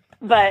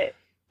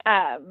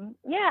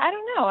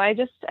don't know. I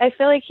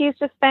feel like he's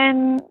just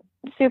been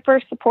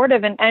super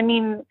supportive. And I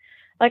mean,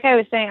 like I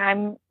was saying,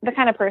 I'm the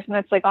kind of person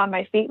that's like on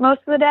my feet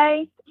most of the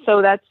day.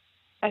 So that's,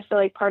 I feel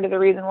like, part of the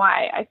reason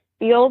why I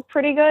feel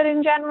pretty good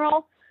in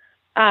general.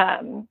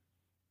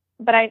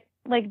 But I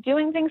like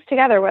doing things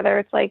together, whether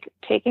it's like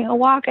taking a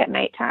walk at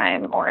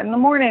nighttime or in the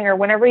morning or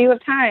whenever you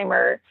have time,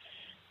 or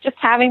just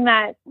having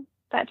that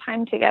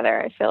time together,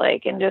 I feel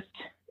like, and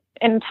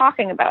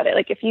talking about it.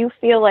 Like, if you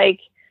feel like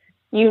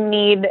you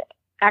need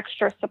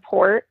extra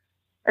support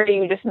or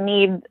you just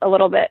need a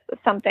little bit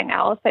something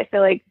else, I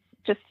feel like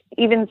just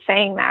even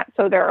saying that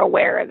so they're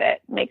aware of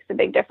it makes a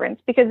big difference.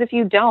 Because if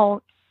you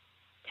don't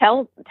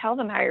tell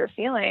them how you're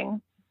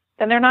feeling,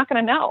 then they're not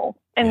going to know.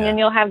 And then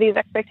you'll have these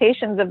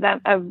expectations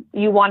of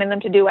you wanting them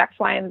to do X,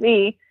 Y, and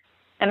Z,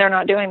 and they're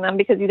not doing them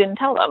because you didn't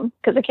tell them,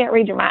 because they can't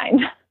read your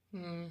mind.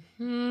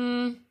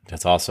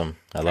 That's awesome.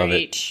 I love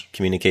it.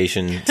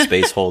 Communication,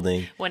 space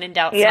holding. When in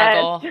doubt,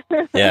 snuggle.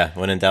 Yeah,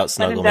 when in doubt,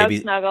 snuggle.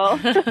 Snuggle.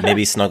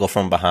 Maybe snuggle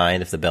from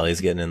behind if the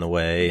belly's getting in the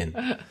way. And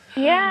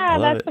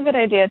that's a good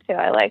idea too.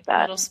 I like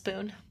that. Little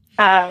spoon.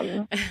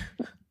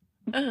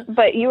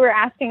 But you were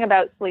asking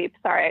about sleep.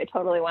 Sorry, I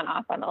totally went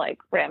off on a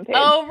rampage.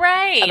 Oh,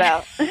 right.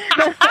 Well, Isn't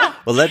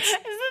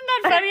that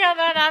funny how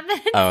that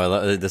happened?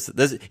 Oh,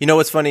 this. You know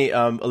what's funny,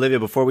 Olivia?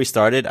 Before we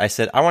started, I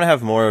said I want to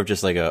have more of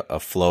just like a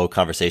flow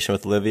conversation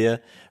with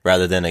Olivia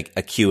rather than a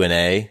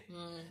Q&A.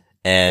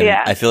 And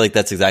I feel like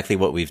that's exactly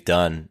what we've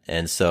done.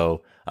 And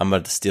so I'm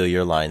about to steal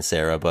your line,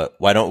 Sarah. But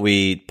why don't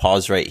we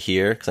pause right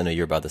here? Because I know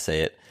you're about to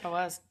say it. I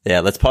was.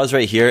 Yeah, let's pause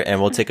right here and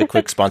we'll take a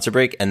quick sponsor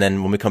break. And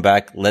then when we come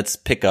back, let's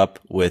pick up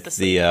with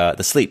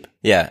the sleep.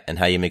 Yeah, and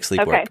how you make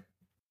sleep work.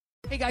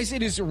 Hey guys,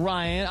 it is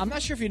Ryan. I'm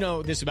not sure if you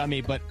know this about me,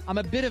 but I'm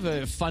a bit of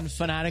a fun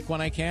fanatic when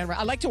I can.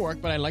 I like to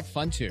work, but I like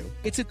fun too.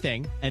 It's a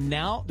thing. And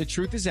now the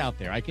truth is out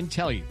there. I can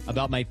tell you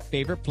about my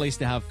favorite place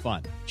to have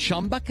fun.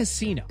 Chumba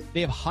Casino. They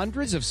have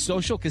hundreds of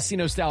social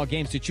casino style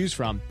games to choose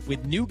from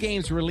with new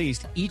games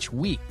released each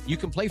week. You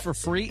can play for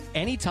free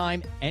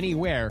anytime,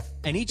 anywhere.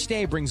 And each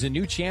day brings a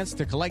new chance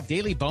to collect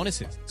daily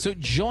bonuses. So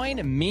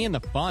join me in the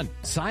fun.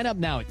 Sign up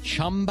now at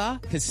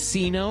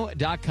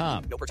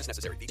ChumbaCasino.com. No purchase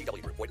necessary.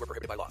 VGW Group. Void where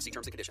prohibited by law. See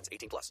terms and conditions.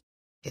 18+.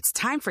 It's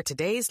time for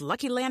today's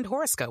Lucky Land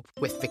horoscope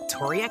with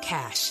Victoria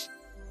Cash.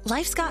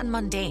 Life's gotten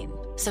mundane,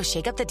 so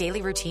shake up the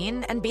daily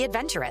routine and be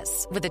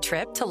adventurous with a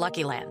trip to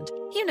Lucky Land.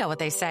 You know what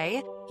they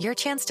say. Your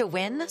chance to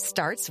win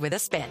starts with a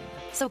spin.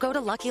 So go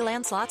to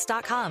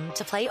LuckyLandSlots.com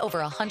to play over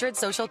 100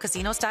 social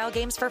casino-style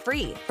games for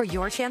free for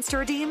your chance to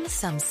redeem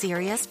some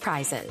serious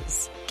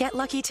prizes. Get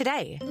lucky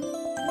today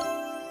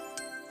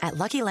at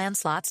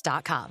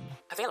LuckyLandSlots.com.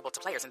 Available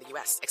to players in the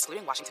U.S.,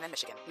 excluding Washington and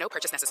Michigan. No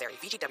purchase necessary.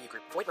 VGW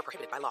Group. Void where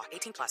prohibited by law.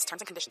 18+.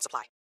 Terms and conditions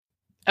apply.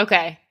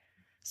 Okay.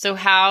 So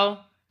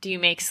how do you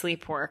make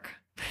sleep work?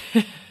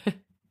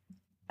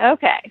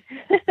 Okay.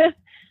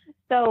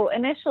 So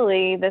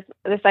initially, this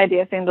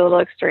idea seemed a little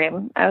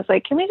extreme. I was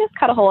like, can we just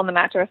cut a hole in the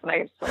mattress and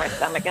I just put my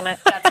stomach in it?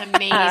 That's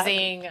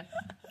amazing.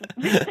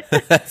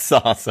 That's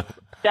awesome.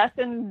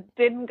 Justin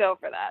didn't go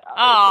for that.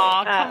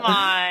 Oh, come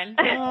on.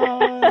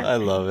 I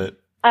love it.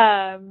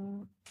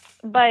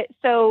 But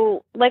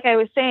so, like I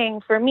was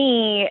saying, for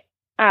me,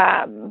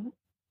 because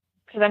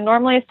I'm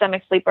normally a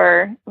stomach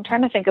sleeper, I'm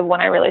trying to think of when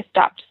I really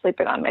stopped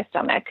sleeping on my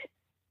stomach.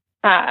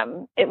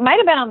 It might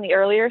have been on the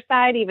earlier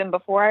side, even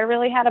before I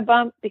really had a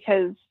bump,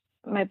 because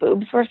my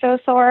boobs were so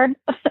sore.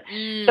 So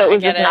it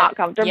was just not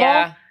comfortable.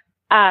 Yeah.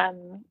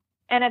 And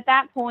at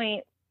that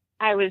point,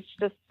 I was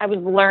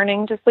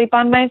learning to sleep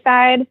on my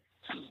side,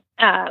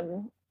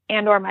 and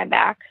or my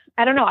back.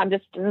 I don't know. I'm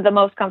just the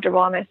most comfortable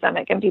on my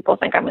stomach, and people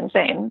think I'm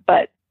insane.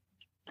 But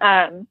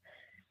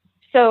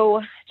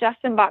so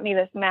Justin bought me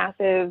this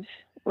massive,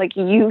 like,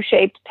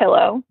 U-shaped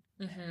pillow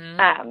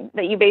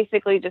that you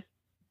basically just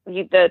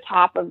the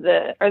top of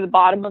the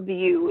bottom of the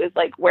U is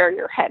like where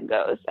your head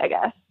goes, I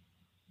guess,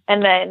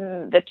 and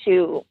then the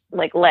two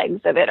like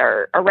legs of it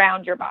are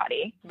around your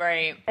body,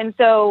 right? And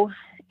so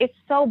it's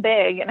so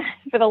big, and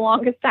for the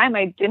longest time,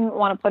 I didn't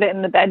want to put it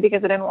in the bed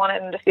because I didn't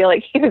want him to feel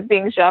like he was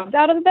being shoved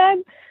out of the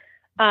bed.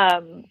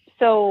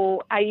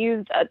 So I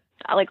used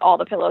like all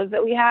the pillows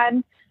that we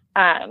had.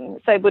 So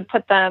I would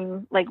put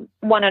them like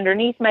one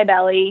underneath my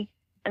belly,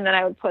 and then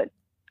I would put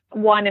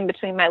one in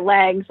between my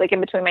legs, like in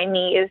between my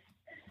knees.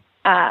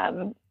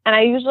 And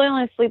I usually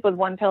only sleep with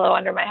one pillow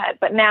under my head,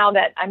 but now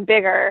that I'm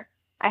bigger,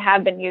 I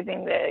have been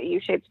using the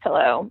U-shaped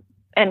pillow.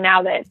 And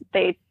now that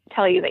they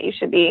tell you that you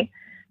should be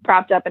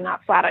propped up and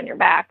not flat on your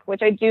back,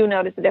 which I do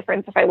notice a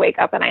difference if I wake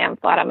up and I am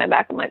flat on my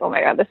back. I'm like, oh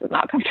my God, this is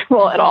not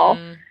comfortable at all.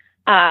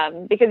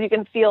 Because you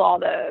can feel all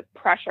the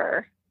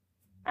pressure.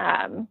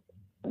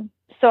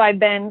 So I've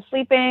been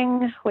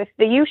sleeping with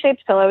the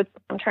U-shaped pillow.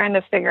 I'm trying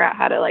to figure out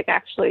how to like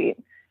actually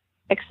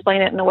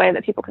explain it in a way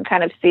that people can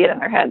kind of see it in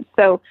their heads.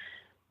 So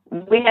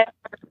we have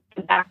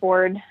the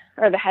backboard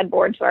or the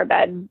headboard to our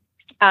bed.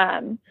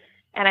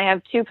 And I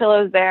have two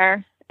pillows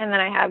there. And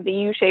then I have the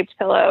U-shaped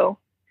pillow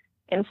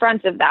in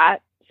front of that.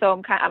 So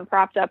I'm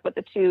propped up with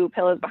the two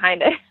pillows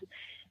behind it.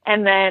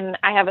 And then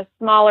I have a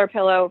smaller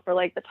pillow for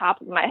like the top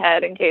of my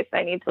head in case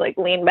I need to like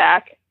lean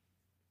back.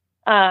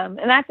 And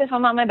that's if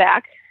I'm on my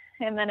back.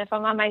 And then if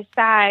I'm on my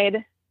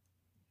side,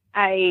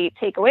 I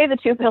take away the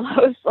two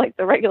pillows, like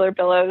the regular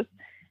pillows,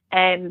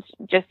 and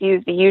just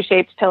use the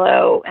U-shaped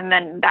pillow. And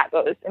then that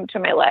goes into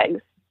my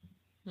legs,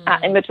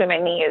 in between my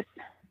knees.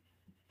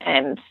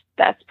 And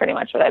that's pretty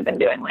much what I've been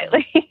doing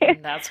lately.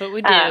 That's what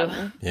we do.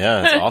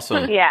 Yeah, that's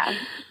awesome. Yeah.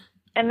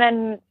 And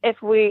then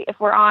if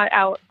we're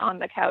out on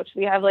the couch,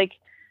 we have like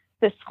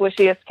the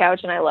squishiest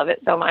couch, and I love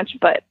it so much,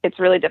 but it's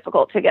really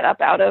difficult to get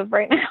up out of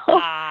right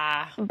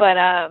now.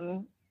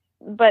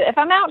 But if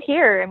I'm out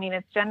here, I mean,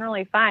 it's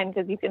generally fine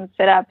because you can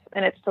sit up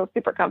and it's still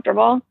super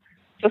comfortable.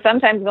 So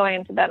sometimes going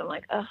into bed, I'm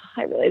like, oh,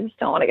 I really just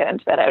don't want to get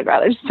into bed. I would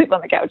rather just sleep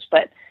on the couch.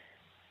 But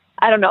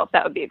I don't know if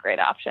that would be a great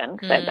option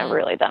because I've never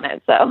really done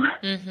it. So,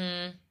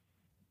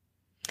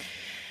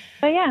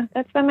 But yeah,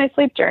 that's been my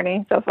sleep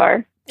journey so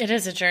far. It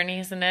is a journey,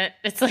 isn't it?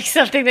 It's like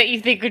something that you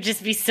think would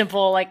just be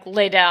simple, like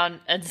lay down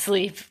and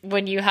sleep.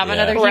 When you have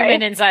another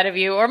human inside of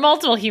you or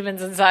multiple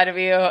humans inside of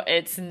you,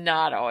 it's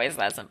not always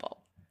that simple.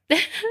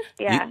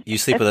 Yeah. You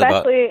sleep with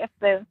about... Especially if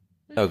the...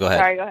 Oh, go ahead.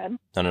 Sorry, go ahead.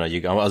 No,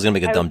 you go. I was going to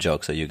make a dumb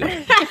joke, so you go.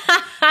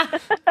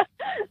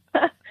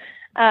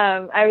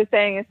 I was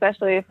saying,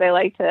 especially if they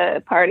like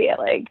to party at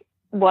like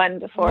 1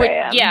 to 4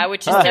 a.m. Yeah,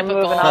 which is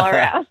typical. Moving all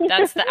around.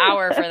 That's the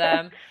hour for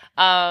them.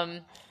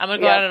 I'm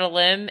going to go out on a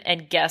limb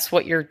and guess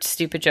what your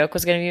stupid joke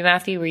was going to be,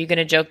 Matthew. Were you going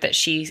to joke that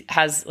she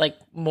has like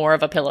more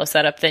of a pillow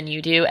setup than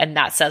you do? And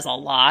that says a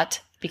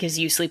lot because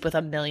you sleep with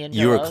a million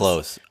pillows. You were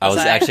close. I was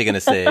actually going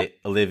to say,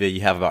 Olivia,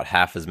 you have about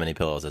half as many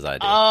pillows as I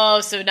do.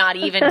 Oh, so not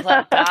even.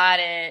 Got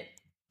it.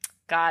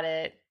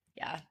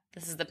 Yeah.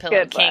 This is the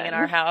pillow king in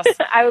our house.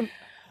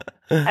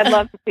 I'd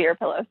love to see your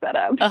pillow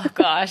setup. Oh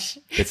gosh,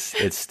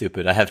 it's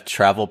stupid. I have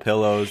travel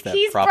pillows that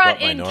he's prop brought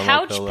up my in normal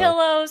couch pillow.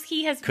 pillows.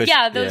 He has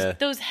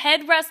those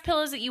headrest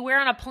pillows that you wear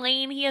on a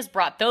plane. He has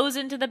brought those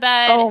into the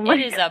bed. Oh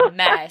it is a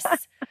mess.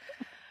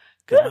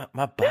 Because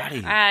my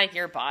body,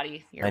 your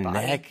body, my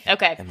neck,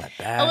 okay, and my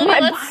back,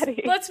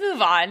 Olivia, let's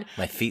move on.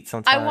 My feet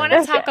sometimes. I want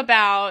to talk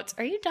about.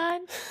 Are you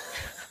done?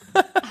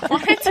 I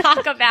want to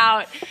talk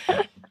about.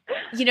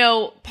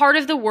 Part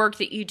of the work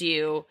that you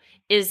do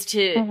is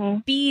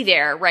to be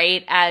there,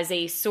 right, as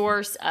a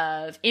source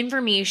of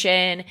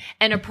information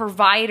and a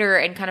provider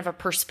and kind of a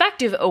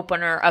perspective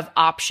opener of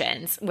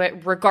options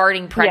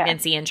regarding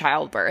pregnancy and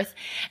childbirth.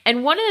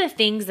 And one of the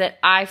things that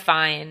I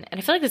find, and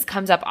I feel like this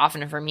comes up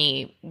often for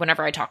me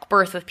whenever I talk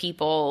birth with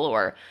people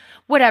or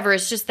whatever,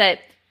 is just that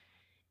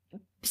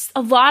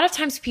a lot of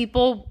times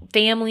people,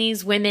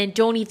 families, women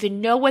don't even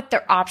know what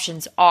their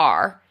options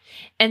are.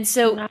 And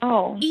so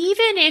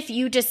even if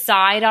you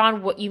decide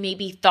on what you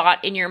maybe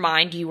thought in your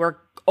mind you were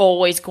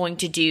always going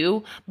to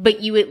do,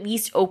 but you at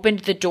least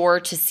opened the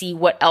door to see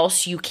what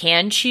else you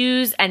can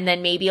choose. And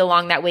then maybe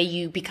along that way,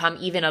 you become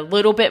even a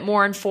little bit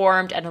more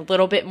informed and a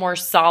little bit more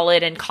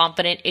solid and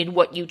confident in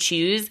what you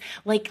choose.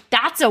 Like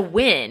that's a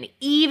win,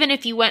 even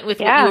if you went with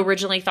what you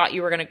originally thought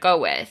you were going to go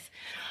with.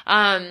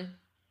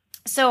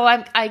 So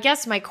I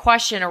guess my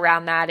question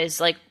around that is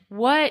like,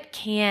 what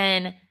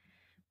can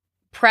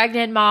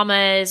pregnant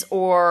mamas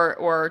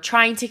or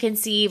trying to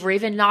conceive or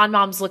even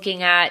non-moms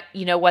looking at,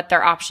 what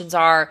their options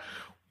are,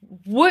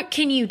 what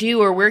can you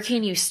do or where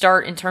can you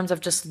start in terms of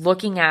just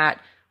looking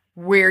at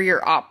where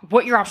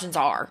what your options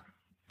are?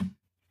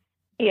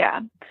 Yeah.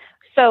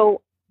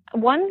 So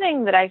one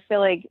thing that I feel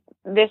like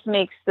this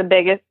makes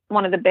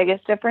one of the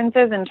biggest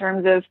differences in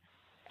terms of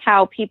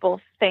how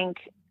people think,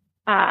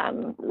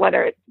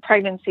 whether it's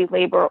pregnancy,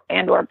 labor,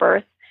 and or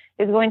birth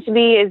is going to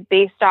be is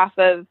based off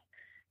of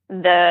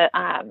the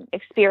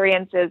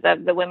experiences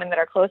of the women that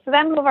are close to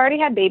them who have already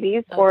had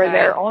babies or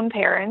their own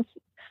parents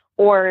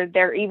or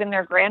even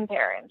their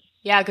grandparents.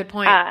 Yeah, good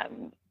point.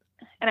 And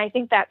I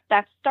think that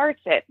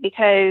starts it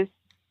because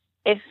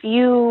if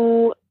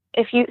you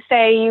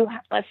say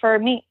for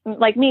me,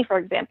 for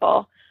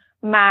example,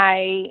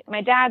 my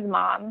dad's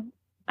mom,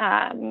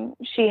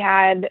 she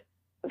had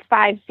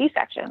 5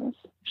 C-sections.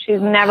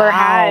 She's never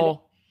had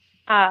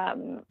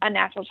a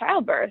natural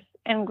childbirth.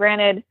 And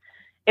granted,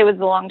 it was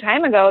a long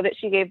time ago that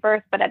she gave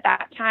birth, but at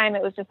that time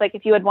it was just like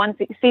if you had one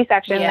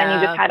C-section, then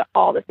you just had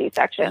all the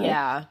C-sections.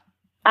 Yeah.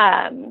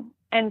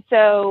 And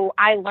so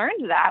I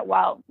learned that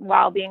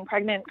while being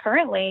pregnant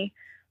currently.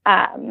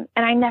 And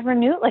I never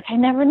knew that,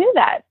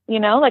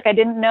 I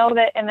didn't know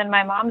that. And then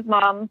my mom's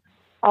mom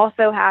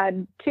also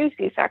had 2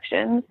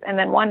 C-sections and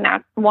then one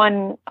that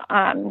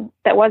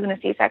wasn't a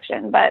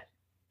C-section. But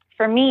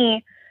for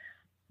me,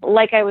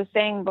 like I was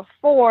saying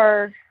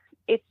before,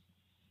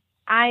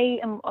 I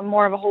am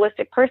more of a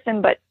holistic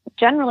person, but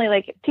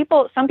generally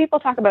some people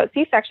talk about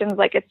C-sections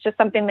like it's just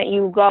something that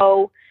you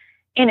go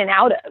in and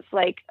out of.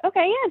 Like,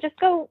 okay, yeah,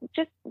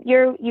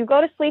 you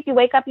go to sleep, you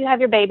wake up, you have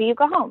your baby, you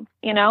go home,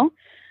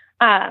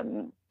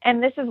 and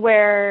this is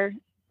where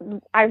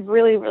I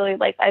really, really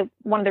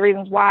one of the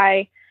reasons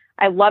why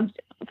I loved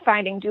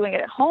doing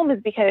it at home is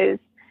because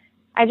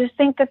I just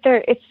think that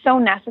it's so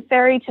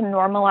necessary to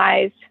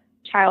normalize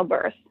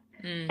childbirth.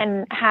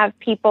 And have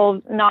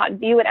people not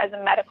view it as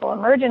a medical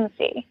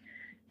emergency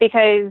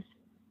because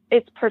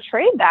it's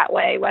portrayed that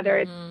way, whether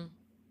it's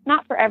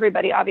not for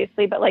everybody,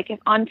 obviously, but if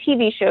on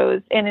TV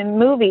shows and in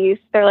movies,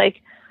 they're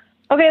like,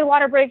 okay, the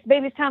water breaks,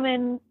 baby's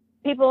coming,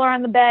 people are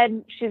on the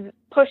bed, she's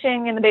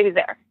pushing and the baby's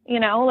there.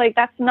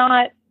 That's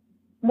not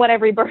what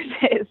every birth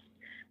is.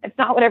 It's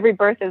not what every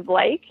birth is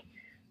like.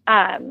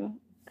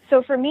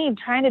 So for me,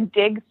 trying to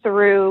dig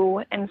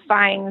through and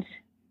find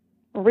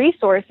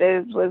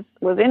resources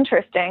was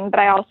interesting, but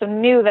I also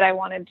knew that I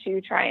wanted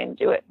to try and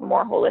do it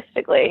more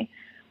holistically.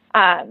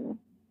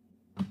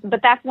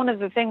 But that's one of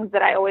the things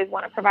that I always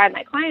want to provide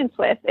my clients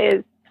with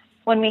is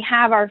when we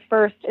have our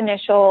first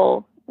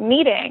initial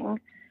meeting,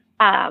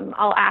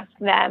 I'll ask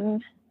them,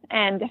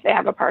 and if they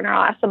have a partner,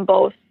 I'll ask them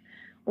both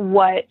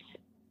what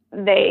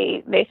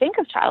they think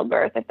of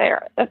childbirth, if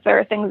there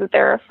are things that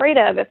they're afraid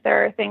of, if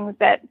there are things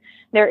that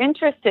they're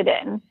interested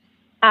in.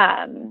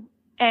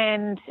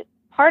 And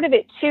part of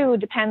it too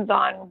depends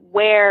on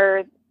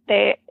where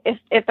if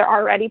they're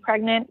already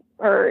pregnant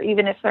or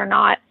even if they're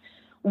not,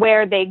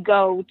 where they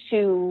go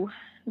to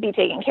be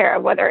taken care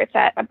of, whether it's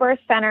at a birth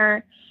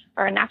center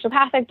or a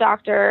naturopathic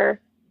doctor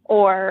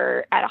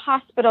or at a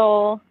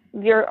hospital.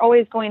 You're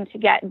always going to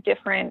get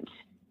different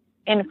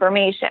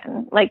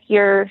information. Like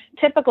your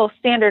typical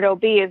standard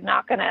OB is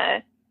not going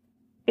to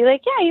be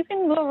like, yeah, you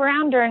can move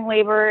around during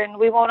labor and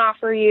we won't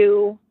offer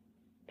you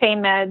pain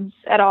meds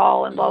at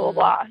all and blah, blah,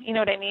 blah. You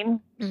know what I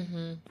mean?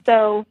 Mm-hmm.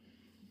 So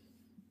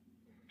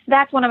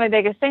that's one of my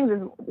biggest things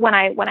is when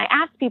I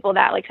ask people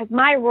that, cause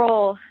my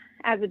role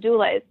as a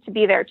doula is to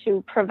be there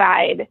to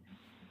provide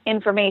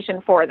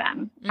information for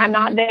them. Mm-hmm. I'm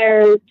not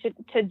there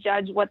to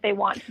judge what they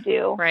want to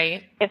do.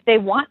 Right. If they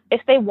want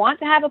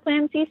to have a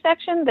planned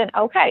C-section, then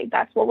okay,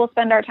 that's what we'll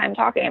spend our time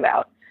talking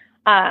about.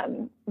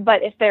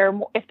 But if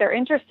they're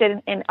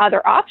interested in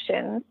other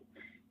options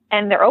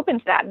and they're open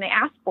to that and they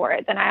ask for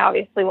it, then I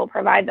obviously will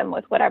provide them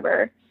with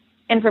whatever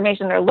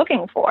information they're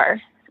looking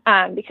for,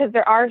 because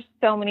there are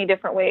so many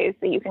different ways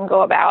that you can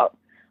go about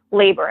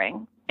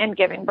laboring and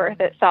giving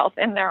birth itself.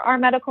 And there are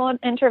medical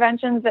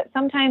interventions that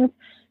sometimes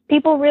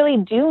people really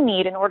do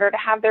need in order to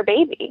have their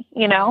baby,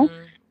 you know?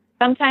 Mm-hmm.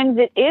 Sometimes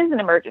it is an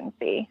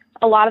emergency.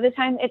 A lot of the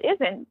time it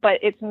isn't, but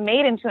it's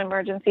made into an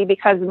emergency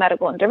because of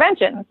medical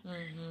interventions.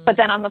 Mm-hmm. But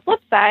then on the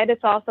flip side,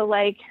 it's also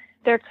like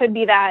there could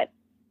be that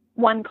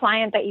one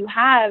client that you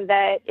have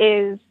that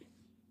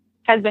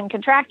has been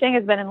contracting,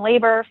 has been in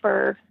labor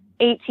for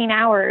 18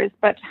 hours,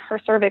 but her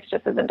cervix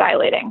just isn't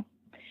dilating.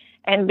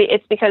 And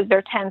it's because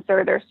they're tense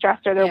or they're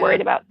stressed or they're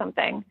worried about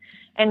something.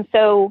 And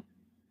so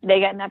they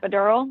get an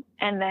epidural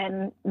and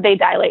then they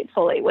dilate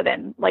fully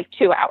within like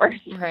 2 hours,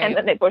 and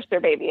then they push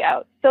their baby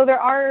out. So there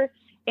are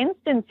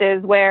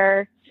instances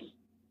where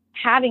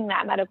having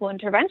that medical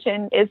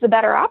intervention is the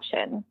better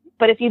option.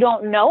 But if you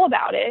don't know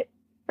about it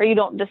or you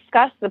don't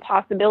discuss the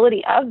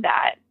possibility of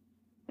that,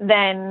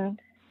 then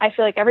I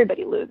feel like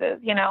everybody loses,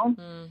 you know?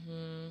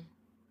 Mm-hmm.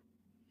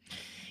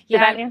 Did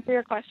that answer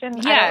your question?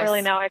 Yes. I don't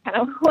really know. I kind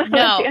of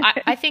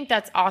I think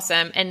that's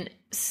awesome. And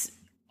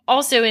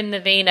also in the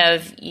vein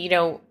of, you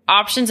know,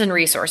 options and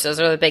resources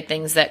are the big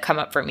things that come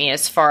up for me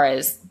as far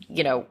as,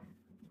 you know,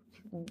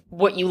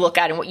 what you look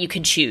at and what you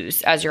can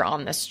choose as you're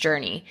on this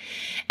journey.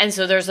 And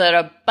so there's an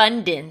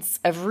abundance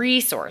of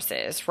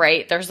resources,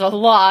 right? There's a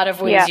lot of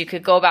ways you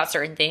could go about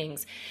certain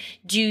things.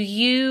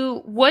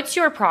 What's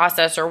your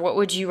process, or what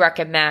would you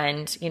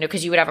recommend, you know,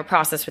 because you would have a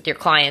process with your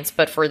clients,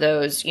 but for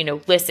those, you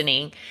know,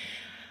 listening,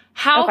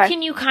 how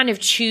can you kind of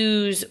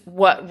choose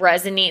what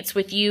resonates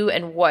with you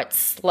and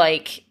what's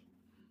like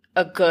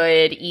a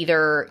good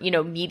either, you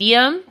know,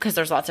 medium, because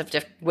there's lots of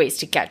ways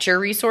to get your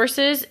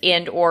resources,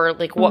 and or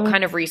like what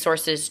kind of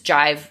resources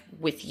jive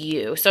with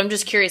you. So I'm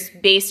just curious,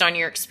 based on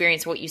your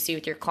experience, what you see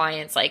with your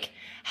clients, like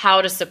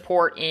how to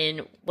support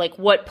in like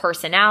what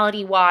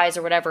personality wise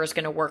or whatever is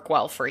going to work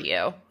well for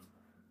you.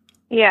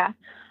 Yeah.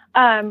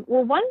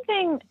 Well, one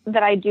thing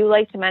that I do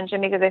like to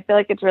mention, because I feel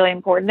like it's really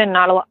important and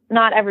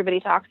not everybody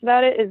talks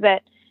about it, is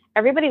that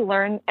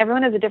everyone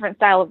has a different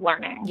style of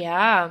learning.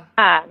 Yeah.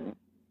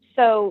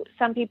 So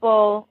some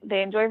people,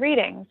 they enjoy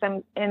reading,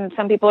 some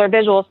people are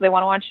visual, so they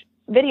want to watch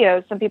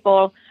videos. Some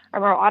people are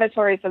more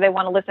auditory, so they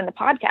want to listen to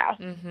podcasts.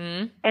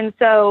 Mm-hmm. And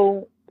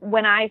so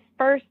when I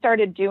first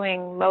started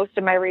doing most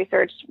of my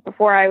research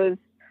before I was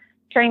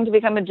trained to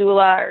become a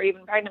doula or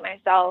even pregnant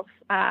myself,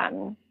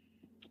 I'm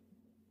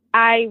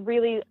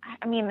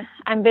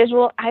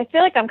visual. I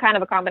feel like I'm kind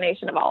of a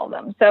combination of all of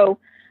them. So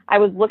I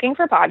was looking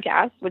for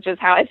podcasts, which is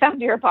how I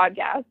found your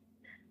podcast.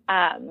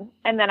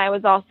 And then I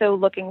was also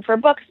looking for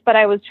books, but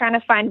I was trying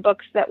to find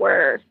books that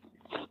were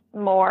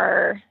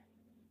more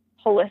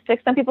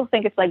holistic. Some people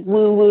think it's like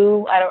woo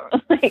woo. I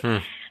don't like,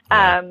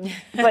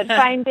 but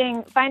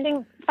finding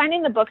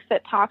the books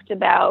that talked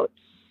about,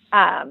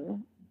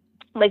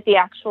 like the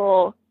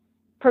actual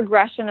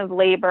progression of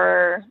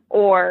labor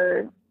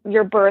or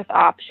your birth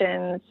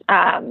options.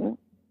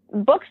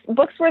 Books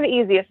were the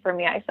easiest for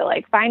me. I feel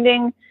like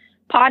finding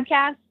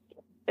podcasts,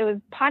 it was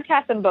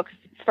podcasts and books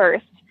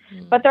first.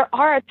 But there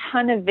are a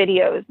ton of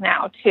videos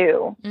now,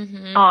 too,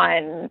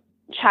 on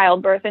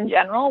childbirth in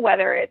general,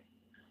 whether it's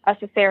a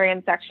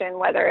cesarean section,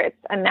 whether it's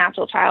a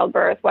natural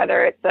childbirth,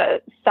 whether it's a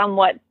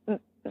somewhat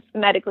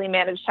medically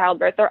managed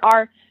childbirth. There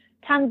are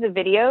tons of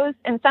videos.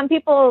 And some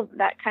people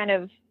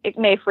it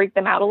may freak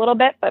them out a little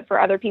bit, but for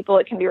other people,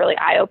 it can be really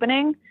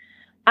eye-opening.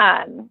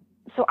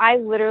 So I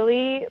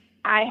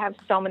have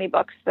so many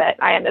books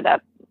that I ended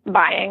up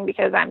buying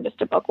because I'm just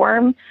a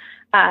bookworm.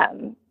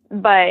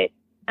 But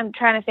I'm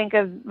trying to think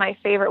of my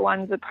favorite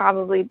ones would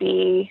probably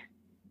be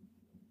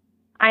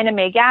Ina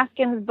May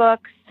Gaskin's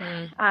books,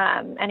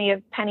 any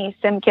of Penny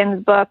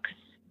Simkin's books,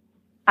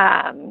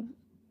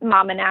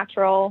 Mama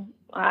Natural,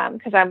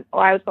 because I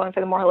was going for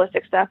the more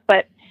holistic stuff.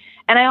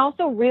 And I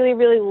also really,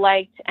 really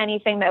liked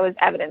anything that was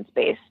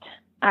evidence-based,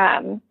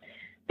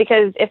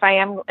 because if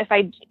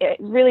I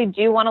really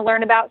do want to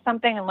learn about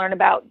something and learn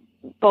about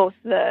both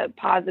the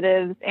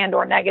positives and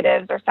or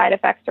negatives or side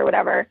effects or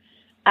whatever,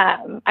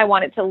 I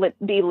want it to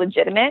be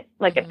legitimate,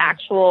 like an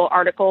actual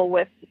article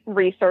with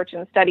research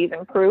and studies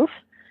and proof.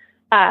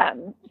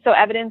 So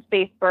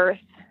evidence-based birth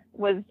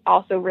was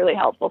also really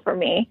helpful for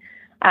me.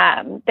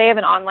 They have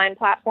an online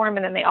platform,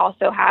 and then they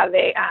also have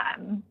a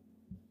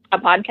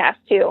podcast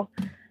too.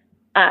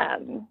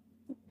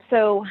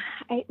 So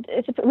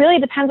it really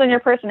depends on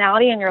your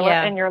personality and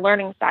your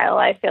learning style.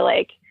 I feel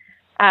like,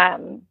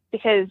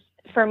 because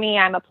for me,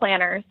 I'm a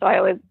planner, so I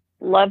always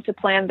love to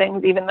plan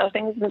things, even though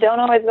things don't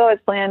always go as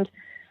planned.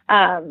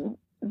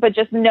 But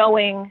just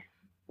knowing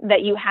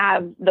that you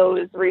have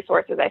those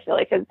resources, I feel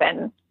like has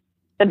been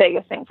the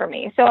biggest thing for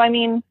me. So, I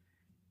mean,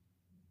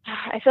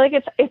 I feel like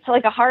it's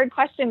like a hard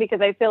question, because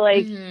I feel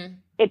like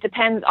it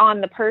depends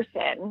on the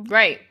person.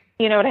 Right.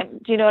 Do you know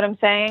what I'm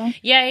saying?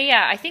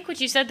 Yeah. I think what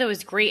you said though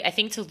is great. I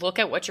think to look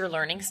at what your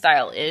learning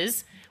style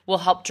is will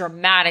help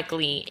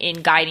dramatically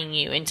in guiding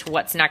you into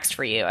what's next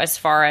for you as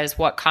far as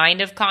what kind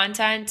of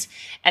content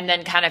and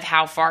then kind of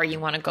how far you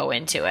want to go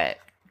into it.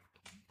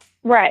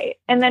 Right.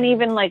 And then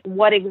even like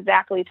what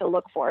exactly to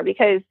look for,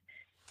 because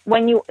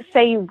when you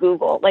say you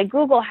Google, like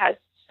Google has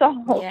so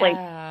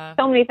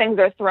many things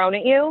are thrown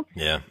at you.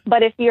 Yeah.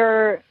 But if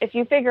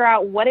you figure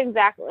out what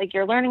exactly like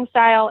your learning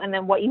style and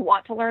then what you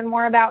want to learn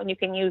more about, and you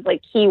can use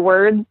like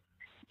keywords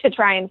to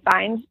try and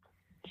find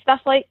stuff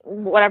like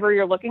whatever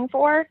you're looking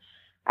for,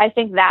 I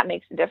think that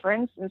makes a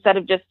difference instead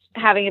of just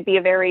having it be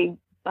a very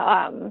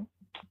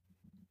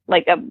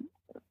like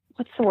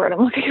what's the word I'm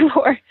looking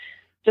for?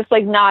 Just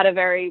like not a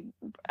very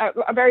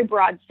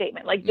broad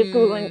statement, like just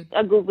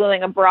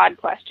Googling a broad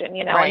question,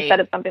 you know, instead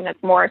of something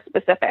that's more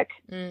specific.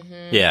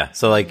 Mm-hmm. Yeah.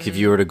 So like if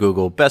you were to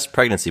Google best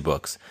pregnancy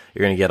books,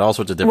 you're going to get all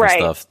sorts of different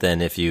stuff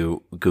than if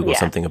you Google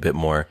something a bit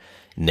more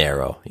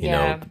narrow, you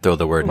know, throw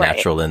the word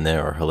natural in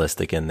there or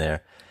holistic in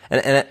there.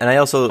 And I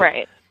also,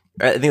 I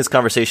think this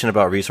conversation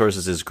about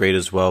resources is great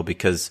as well,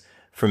 because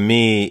for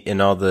me, in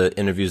all the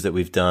interviews that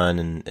we've done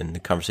and the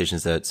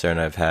conversations that Sarah and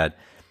I have had,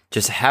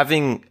 just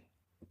having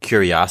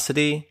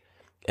curiosity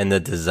and the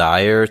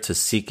desire to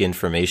seek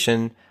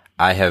information,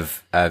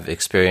 I've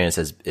experienced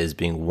as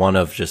being one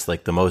of just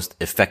like the most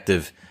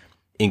effective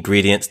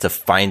ingredients to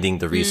finding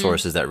the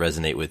resources that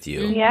resonate with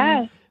you.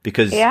 Yeah.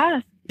 Because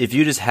if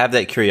you just have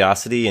that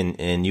curiosity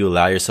and you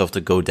allow yourself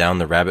to go down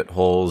the rabbit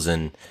holes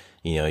and,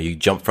 you know, you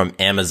jump from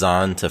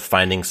Amazon to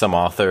finding some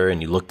author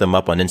and you look them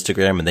up on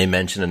Instagram and they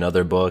mention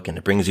another book and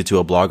it brings you to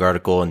a blog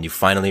article and you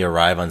finally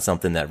arrive on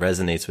something that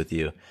resonates with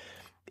you.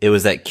 It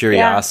was that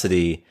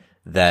curiosity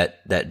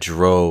that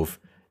drove,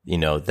 you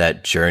know,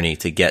 that journey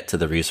to get to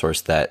the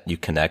resource that you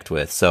connect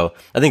with. So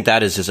I think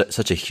that is just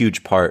such a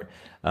huge part,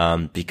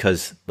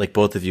 because like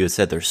both of you have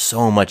said, there's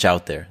so much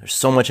out there. There's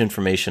so much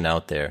information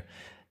out there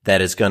that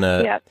is going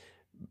to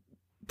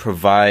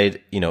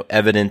provide, you know,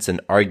 evidence and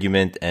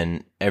argument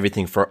and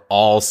everything for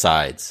all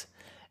sides.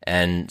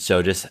 And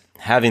so just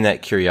having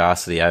that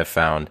curiosity, I've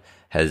found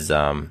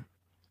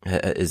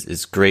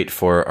is great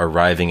for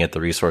arriving at the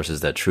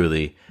resources that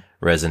truly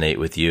resonate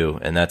with you.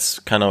 And that's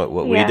kind of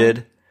what we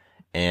did.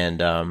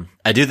 And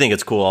I do think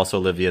it's cool also,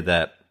 Olivia,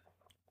 that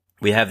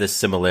we have this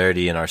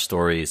similarity in our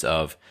stories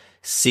of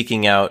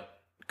seeking out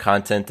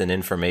content and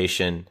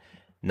information,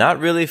 not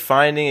really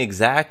finding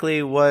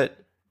exactly what,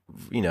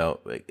 you know,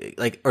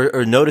 like,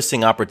 or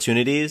noticing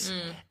opportunities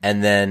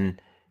and then,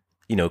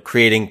 you know,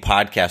 creating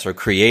podcasts or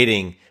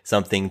creating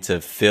something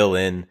to fill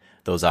in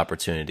those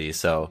opportunities.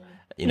 So,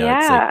 you know,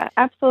 it's like,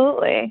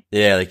 absolutely.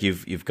 Yeah. Like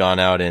you've gone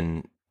out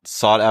and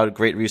sought out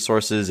great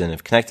resources and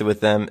have connected with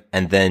them.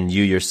 And then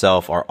you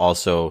yourself are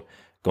also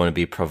going to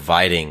be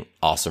providing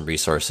awesome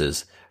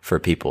resources for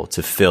people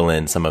to fill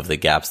in some of the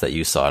gaps that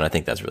you saw. And I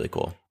think that's really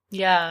cool.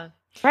 Yeah.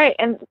 Right.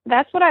 And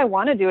that's what I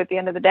want to do at the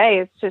end of the day,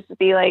 is just to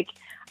be like,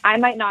 I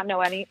might not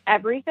know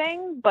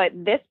everything, but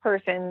this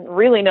person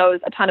really knows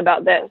a ton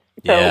about this.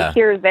 So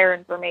here's their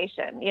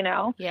information, you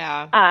know?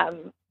 Yeah.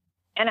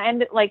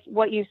 And like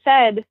what you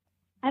said,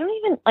 I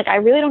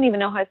really don't even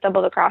know how I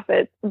stumbled across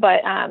it,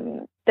 but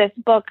this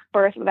book,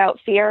 Birth Without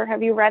Fear,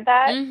 have you read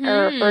that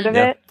or heard of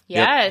it?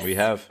 Yes. Yep, we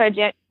have.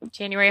 By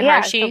January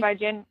Harshi. So by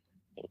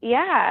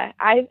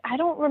I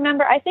don't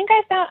remember. I think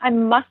I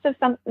must have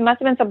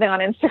been something on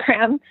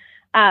Instagram.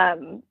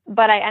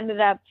 But I ended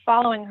up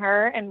following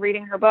her and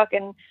reading her book,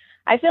 and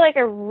I feel like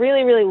I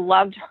really, really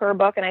loved her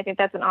book. And I think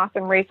that's an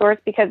awesome resource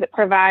because it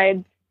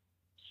provides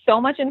so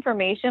much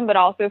information, but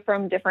also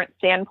from different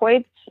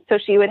standpoints. So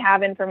she would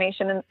have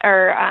information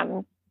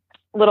or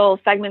little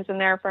segments in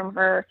there from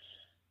her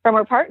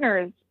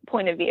partner's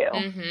point of view.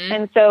 Mm-hmm.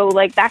 And so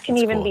like that can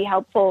even be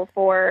helpful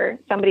for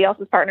somebody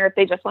else's partner if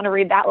they just want to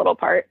read that little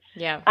part.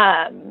 Yeah.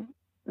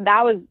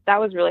 That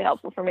was really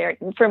helpful for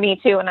me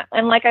too.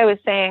 And like I was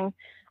saying,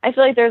 I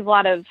feel like there's a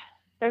lot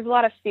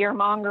of fear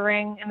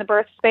mongering in the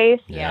birth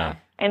space. Yeah.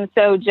 And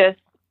so just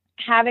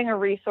having a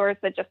resource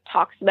that just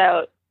talks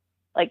about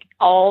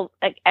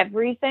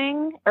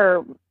everything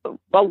or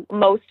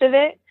most of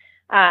it,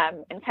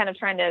 and kind of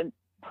trying to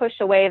push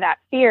away that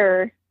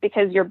fear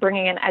because you're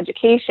bringing in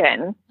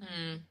education,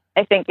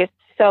 I think is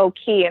so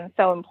key and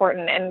so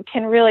important and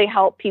can really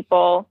help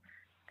people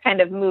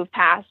kind of move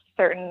past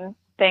certain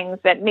things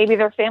that maybe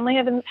their family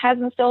has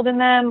instilled in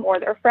them or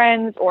their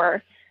friends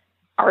or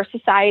our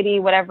society,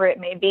 whatever it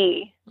may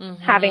be.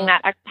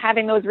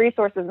 Having those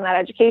resources and that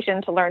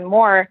education to learn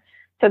more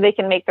so they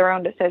can make their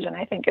own decision,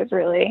 I think is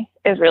really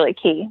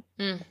key.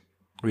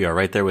 We are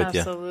right there with you.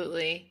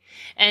 Absolutely.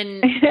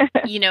 And,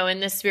 you know, in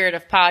the spirit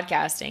of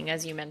podcasting,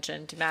 as you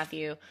mentioned,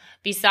 Matthew,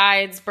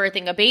 besides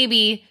birthing a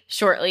baby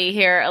shortly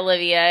here,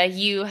 Olivia,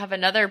 you have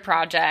another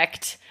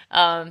project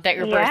that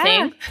you're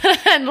birthing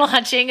and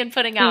launching and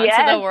putting out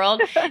into the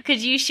world.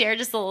 Could you share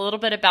just a little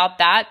bit about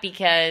that?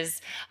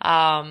 Because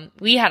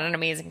we had an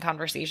amazing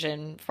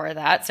conversation for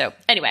that. So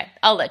anyway,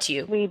 I'll let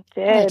you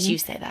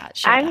say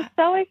that. I'm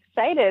so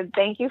excited.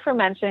 Thank you for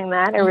mentioning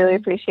that. I really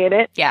appreciate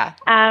it. Yeah.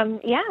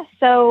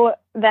 So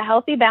the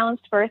Healthy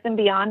Balanced Birth and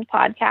Beyond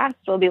podcast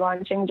will be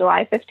launching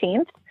July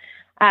 15th.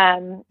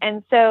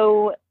 And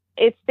so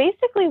it's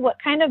basically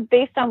what kind of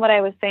based on what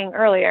I was saying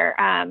earlier.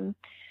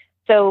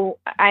 So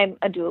I'm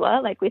a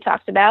doula, like we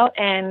talked about,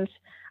 and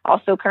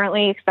also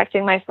currently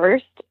expecting my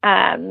first.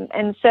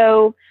 And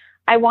so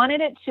I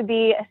wanted it to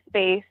be a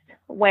space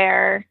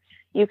where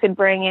you could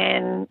bring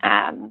in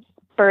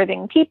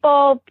birthing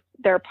people,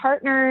 their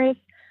partners,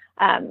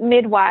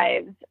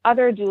 midwives,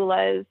 other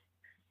doulas,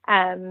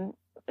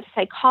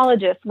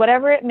 psychologists,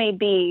 whatever it may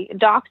be,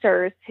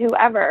 doctors,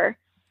 whoever,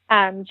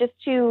 just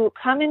to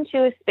come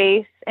into a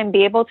space and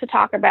be able to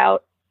talk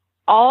about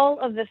all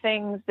of the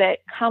things that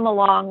come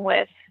along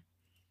with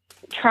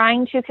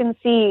trying to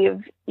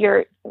conceive,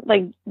 your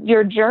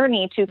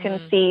journey to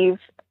conceive,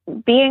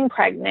 being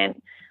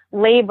pregnant,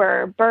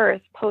 labor,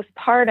 birth,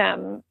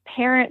 postpartum,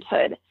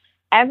 parenthood,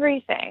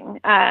 everything.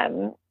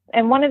 And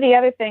one of the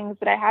other things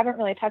that I haven't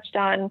really touched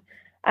on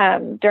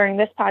during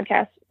this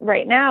podcast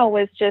right now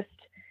was just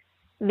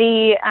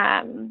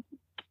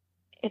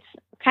it's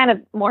kind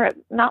of more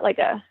not like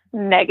a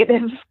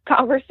negative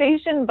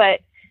conversation, but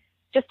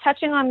just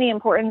touching on the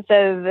importance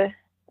of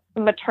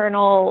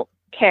maternal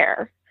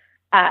care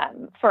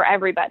for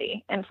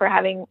everybody and for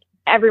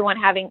everyone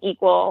having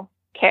equal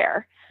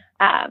care,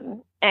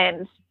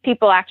 and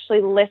people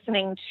actually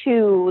listening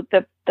to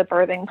the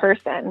birthing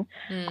person.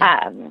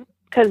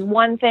 Because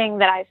one thing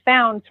that I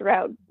found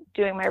throughout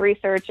doing my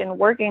research and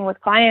working with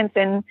clients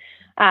and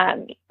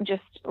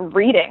just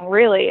reading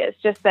really is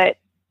just that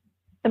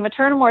the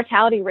maternal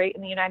mortality rate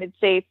in the United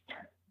States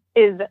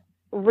is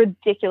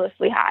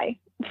ridiculously high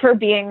for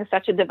being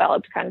such a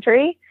developed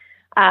country.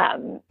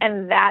 And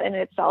that in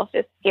itself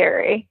is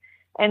scary.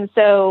 And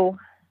so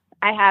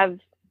I have,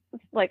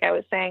 like I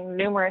was saying,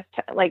 numerous,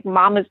 like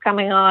mamas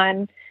coming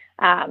on,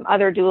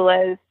 other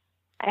doulas.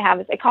 I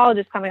have a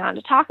psychologist coming on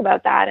to talk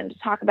about that and to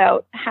talk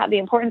about how the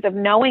importance of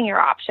knowing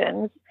your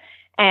options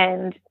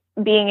and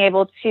being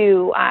able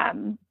to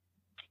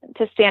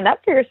stand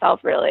up for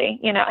yourself, really,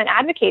 and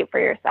advocate for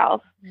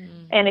yourself.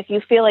 And if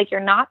you feel like you're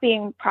not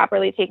being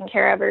properly taken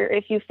care of, or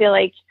if you feel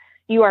like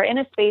you are in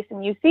a space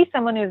and you see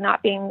someone who's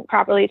not being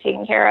properly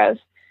taken care of,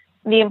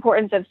 the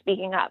importance of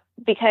speaking up,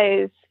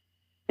 because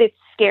it's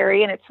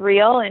scary and it's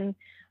real. And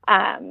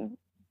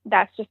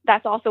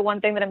that's also one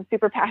thing that I'm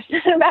super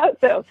passionate about.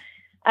 So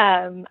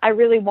I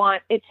really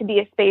want it to be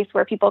a space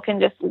where people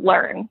can just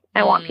learn.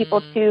 I want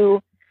people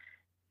to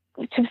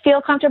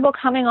feel comfortable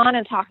coming on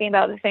and talking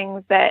about the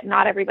things that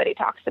not everybody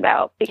talks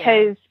about,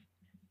 because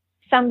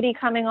somebody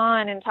coming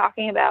on and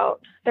talking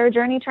about their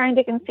journey trying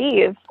to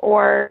conceive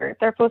or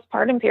their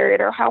postpartum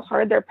period or how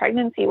hard their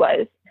pregnancy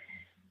was,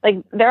 like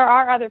there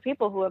are other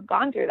people who have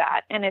gone through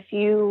that. And if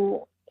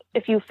you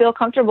feel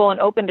comfortable and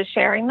open to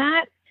sharing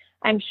that,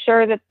 I'm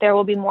sure that there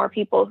will be more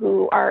people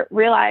who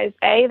realize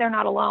A, they're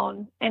not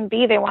alone, and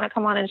B, they want to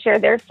come on and share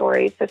their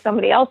stories so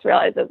somebody else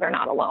realizes they're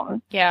not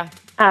alone. Yeah.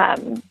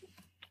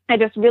 I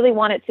just really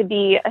want it to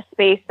be a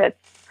space that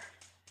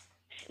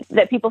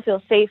people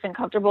feel safe and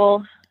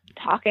comfortable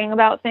talking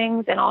about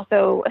things, and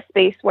also a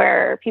space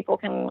where people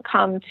can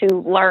come to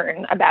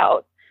learn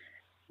about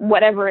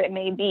whatever it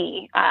may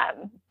be.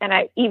 And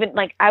I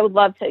would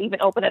love to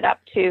even open it up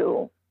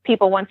to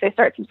people once they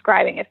start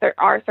subscribing, if there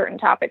are certain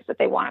topics that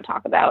they want to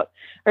talk about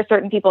or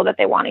certain people that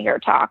they want to hear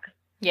talk.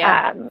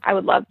 I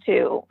would love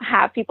to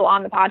have people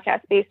on the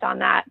podcast based on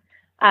that.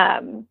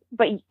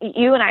 But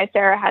you and I,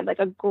 Sarah, had like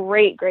a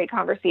great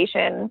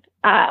conversation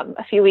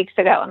a few weeks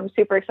ago, and I'm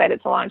super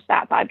excited to launch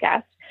that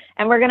podcast.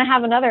 And we're going to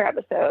have another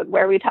episode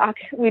where we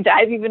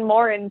dive even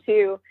more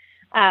into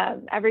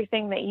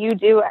everything that you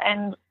do.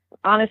 And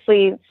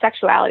honestly,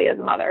 sexuality as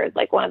a mother is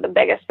like one of the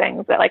biggest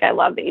things that I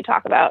love that you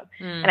talk about.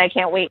 And I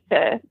can't wait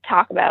to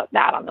talk about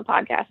that on the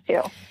podcast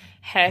too.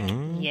 Heck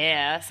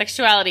yeah.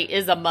 Sexuality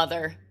is a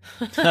mother.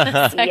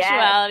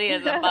 Sexuality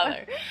is a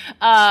mother.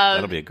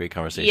 That'll be a great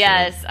conversation.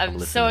 Yes, I'm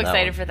so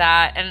excited for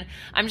that. And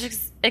I'm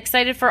just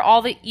excited for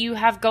all that you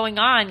have going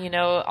on,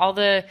 all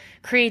the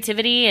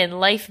creativity and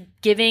life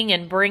giving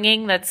and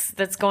bringing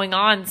that's going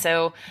on.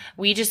 So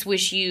we just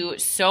wish you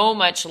so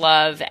much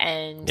love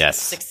and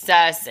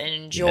success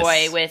and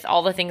joy with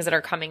all the things that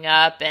are coming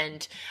up.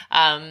 And,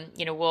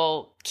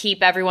 we'll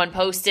keep everyone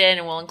posted,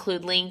 and we'll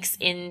include links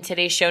in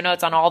today's show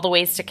notes on all the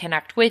ways to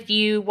connect with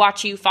you,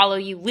 watch you, follow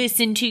you,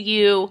 listen to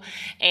you.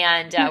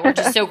 And we're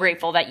just so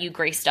grateful that you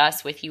graced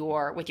us with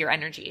your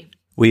energy.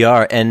 We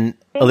are. And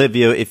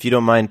Olivia, if you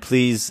don't mind,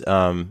 please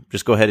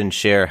just go ahead and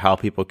share how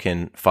people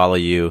can follow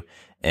you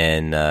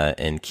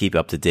and keep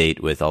up to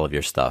date with all of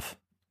your stuff.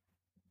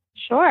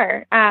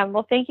 Sure.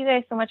 Well, thank you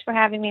guys so much for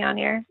having me on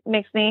here. It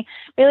makes me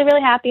really,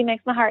 really happy,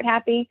 makes my heart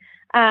happy.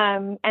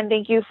 And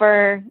thank you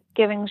for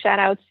giving shout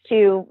outs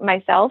to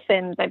myself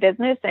and my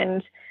business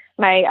and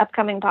my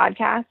upcoming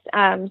podcast.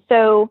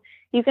 So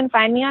you can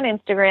find me on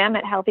Instagram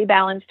at Healthy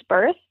Balanced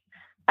Birth.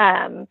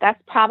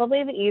 That's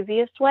probably the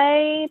easiest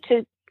way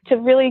to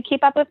really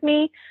keep up with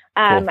me.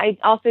 Cool. I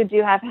also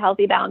do have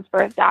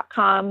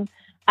healthybalancedbirth.com,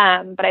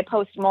 but I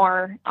post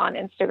more on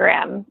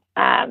Instagram.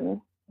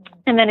 And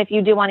then if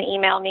you do want to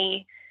email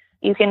me,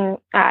 you can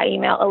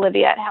email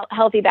Olivia at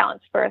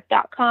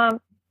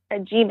healthybalancedbirth.com,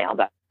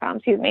 gmail.com,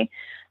 excuse me.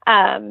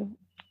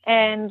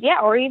 And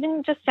yeah, or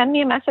even just send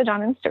me a message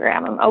on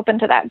Instagram. I'm open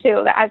to that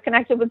too. I've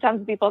connected with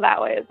tons of people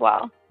that way as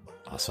well.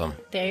 Awesome.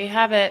 There you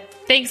have it.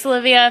 Thanks,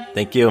 Olivia.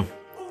 Thank you.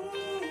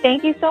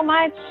 Thank you so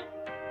much.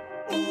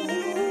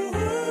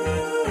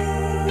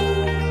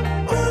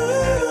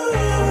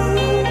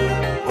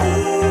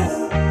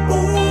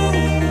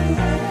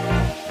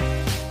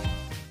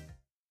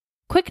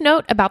 Quick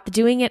note about the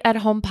Doing It at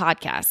Home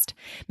podcast.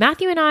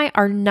 Matthew and I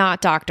are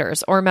not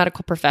doctors or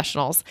medical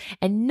professionals,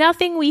 and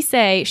nothing we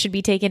say should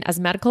be taken as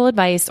medical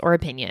advice or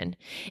opinion.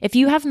 If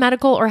you have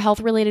medical or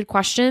health-related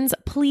questions,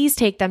 please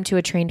take them to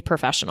a trained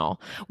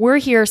professional. We're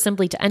here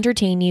simply to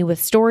entertain you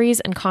with stories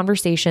and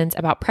conversations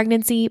about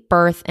pregnancy,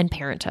 birth, and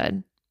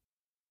parenthood.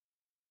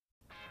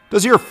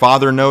 Does your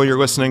father know you're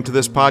listening to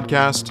this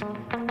podcast?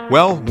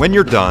 Well, when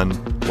you're done,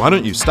 why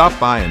don't you stop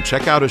by and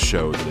check out a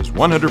show that is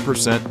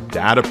 100%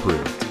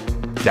 dad-approved.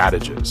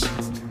 Dadages.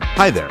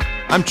 Hi there,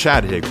 I'm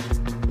Chad Higgle.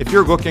 If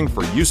you're looking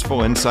for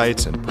useful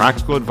insights and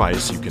practical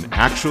advice you can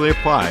actually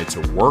apply to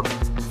work,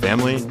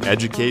 family,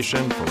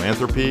 education,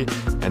 philanthropy,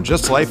 and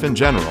just life in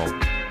general,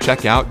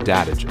 check out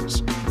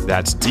Dadages.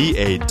 That's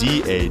DADAGES,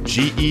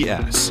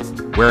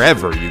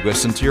 wherever you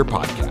listen to your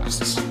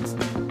podcasts.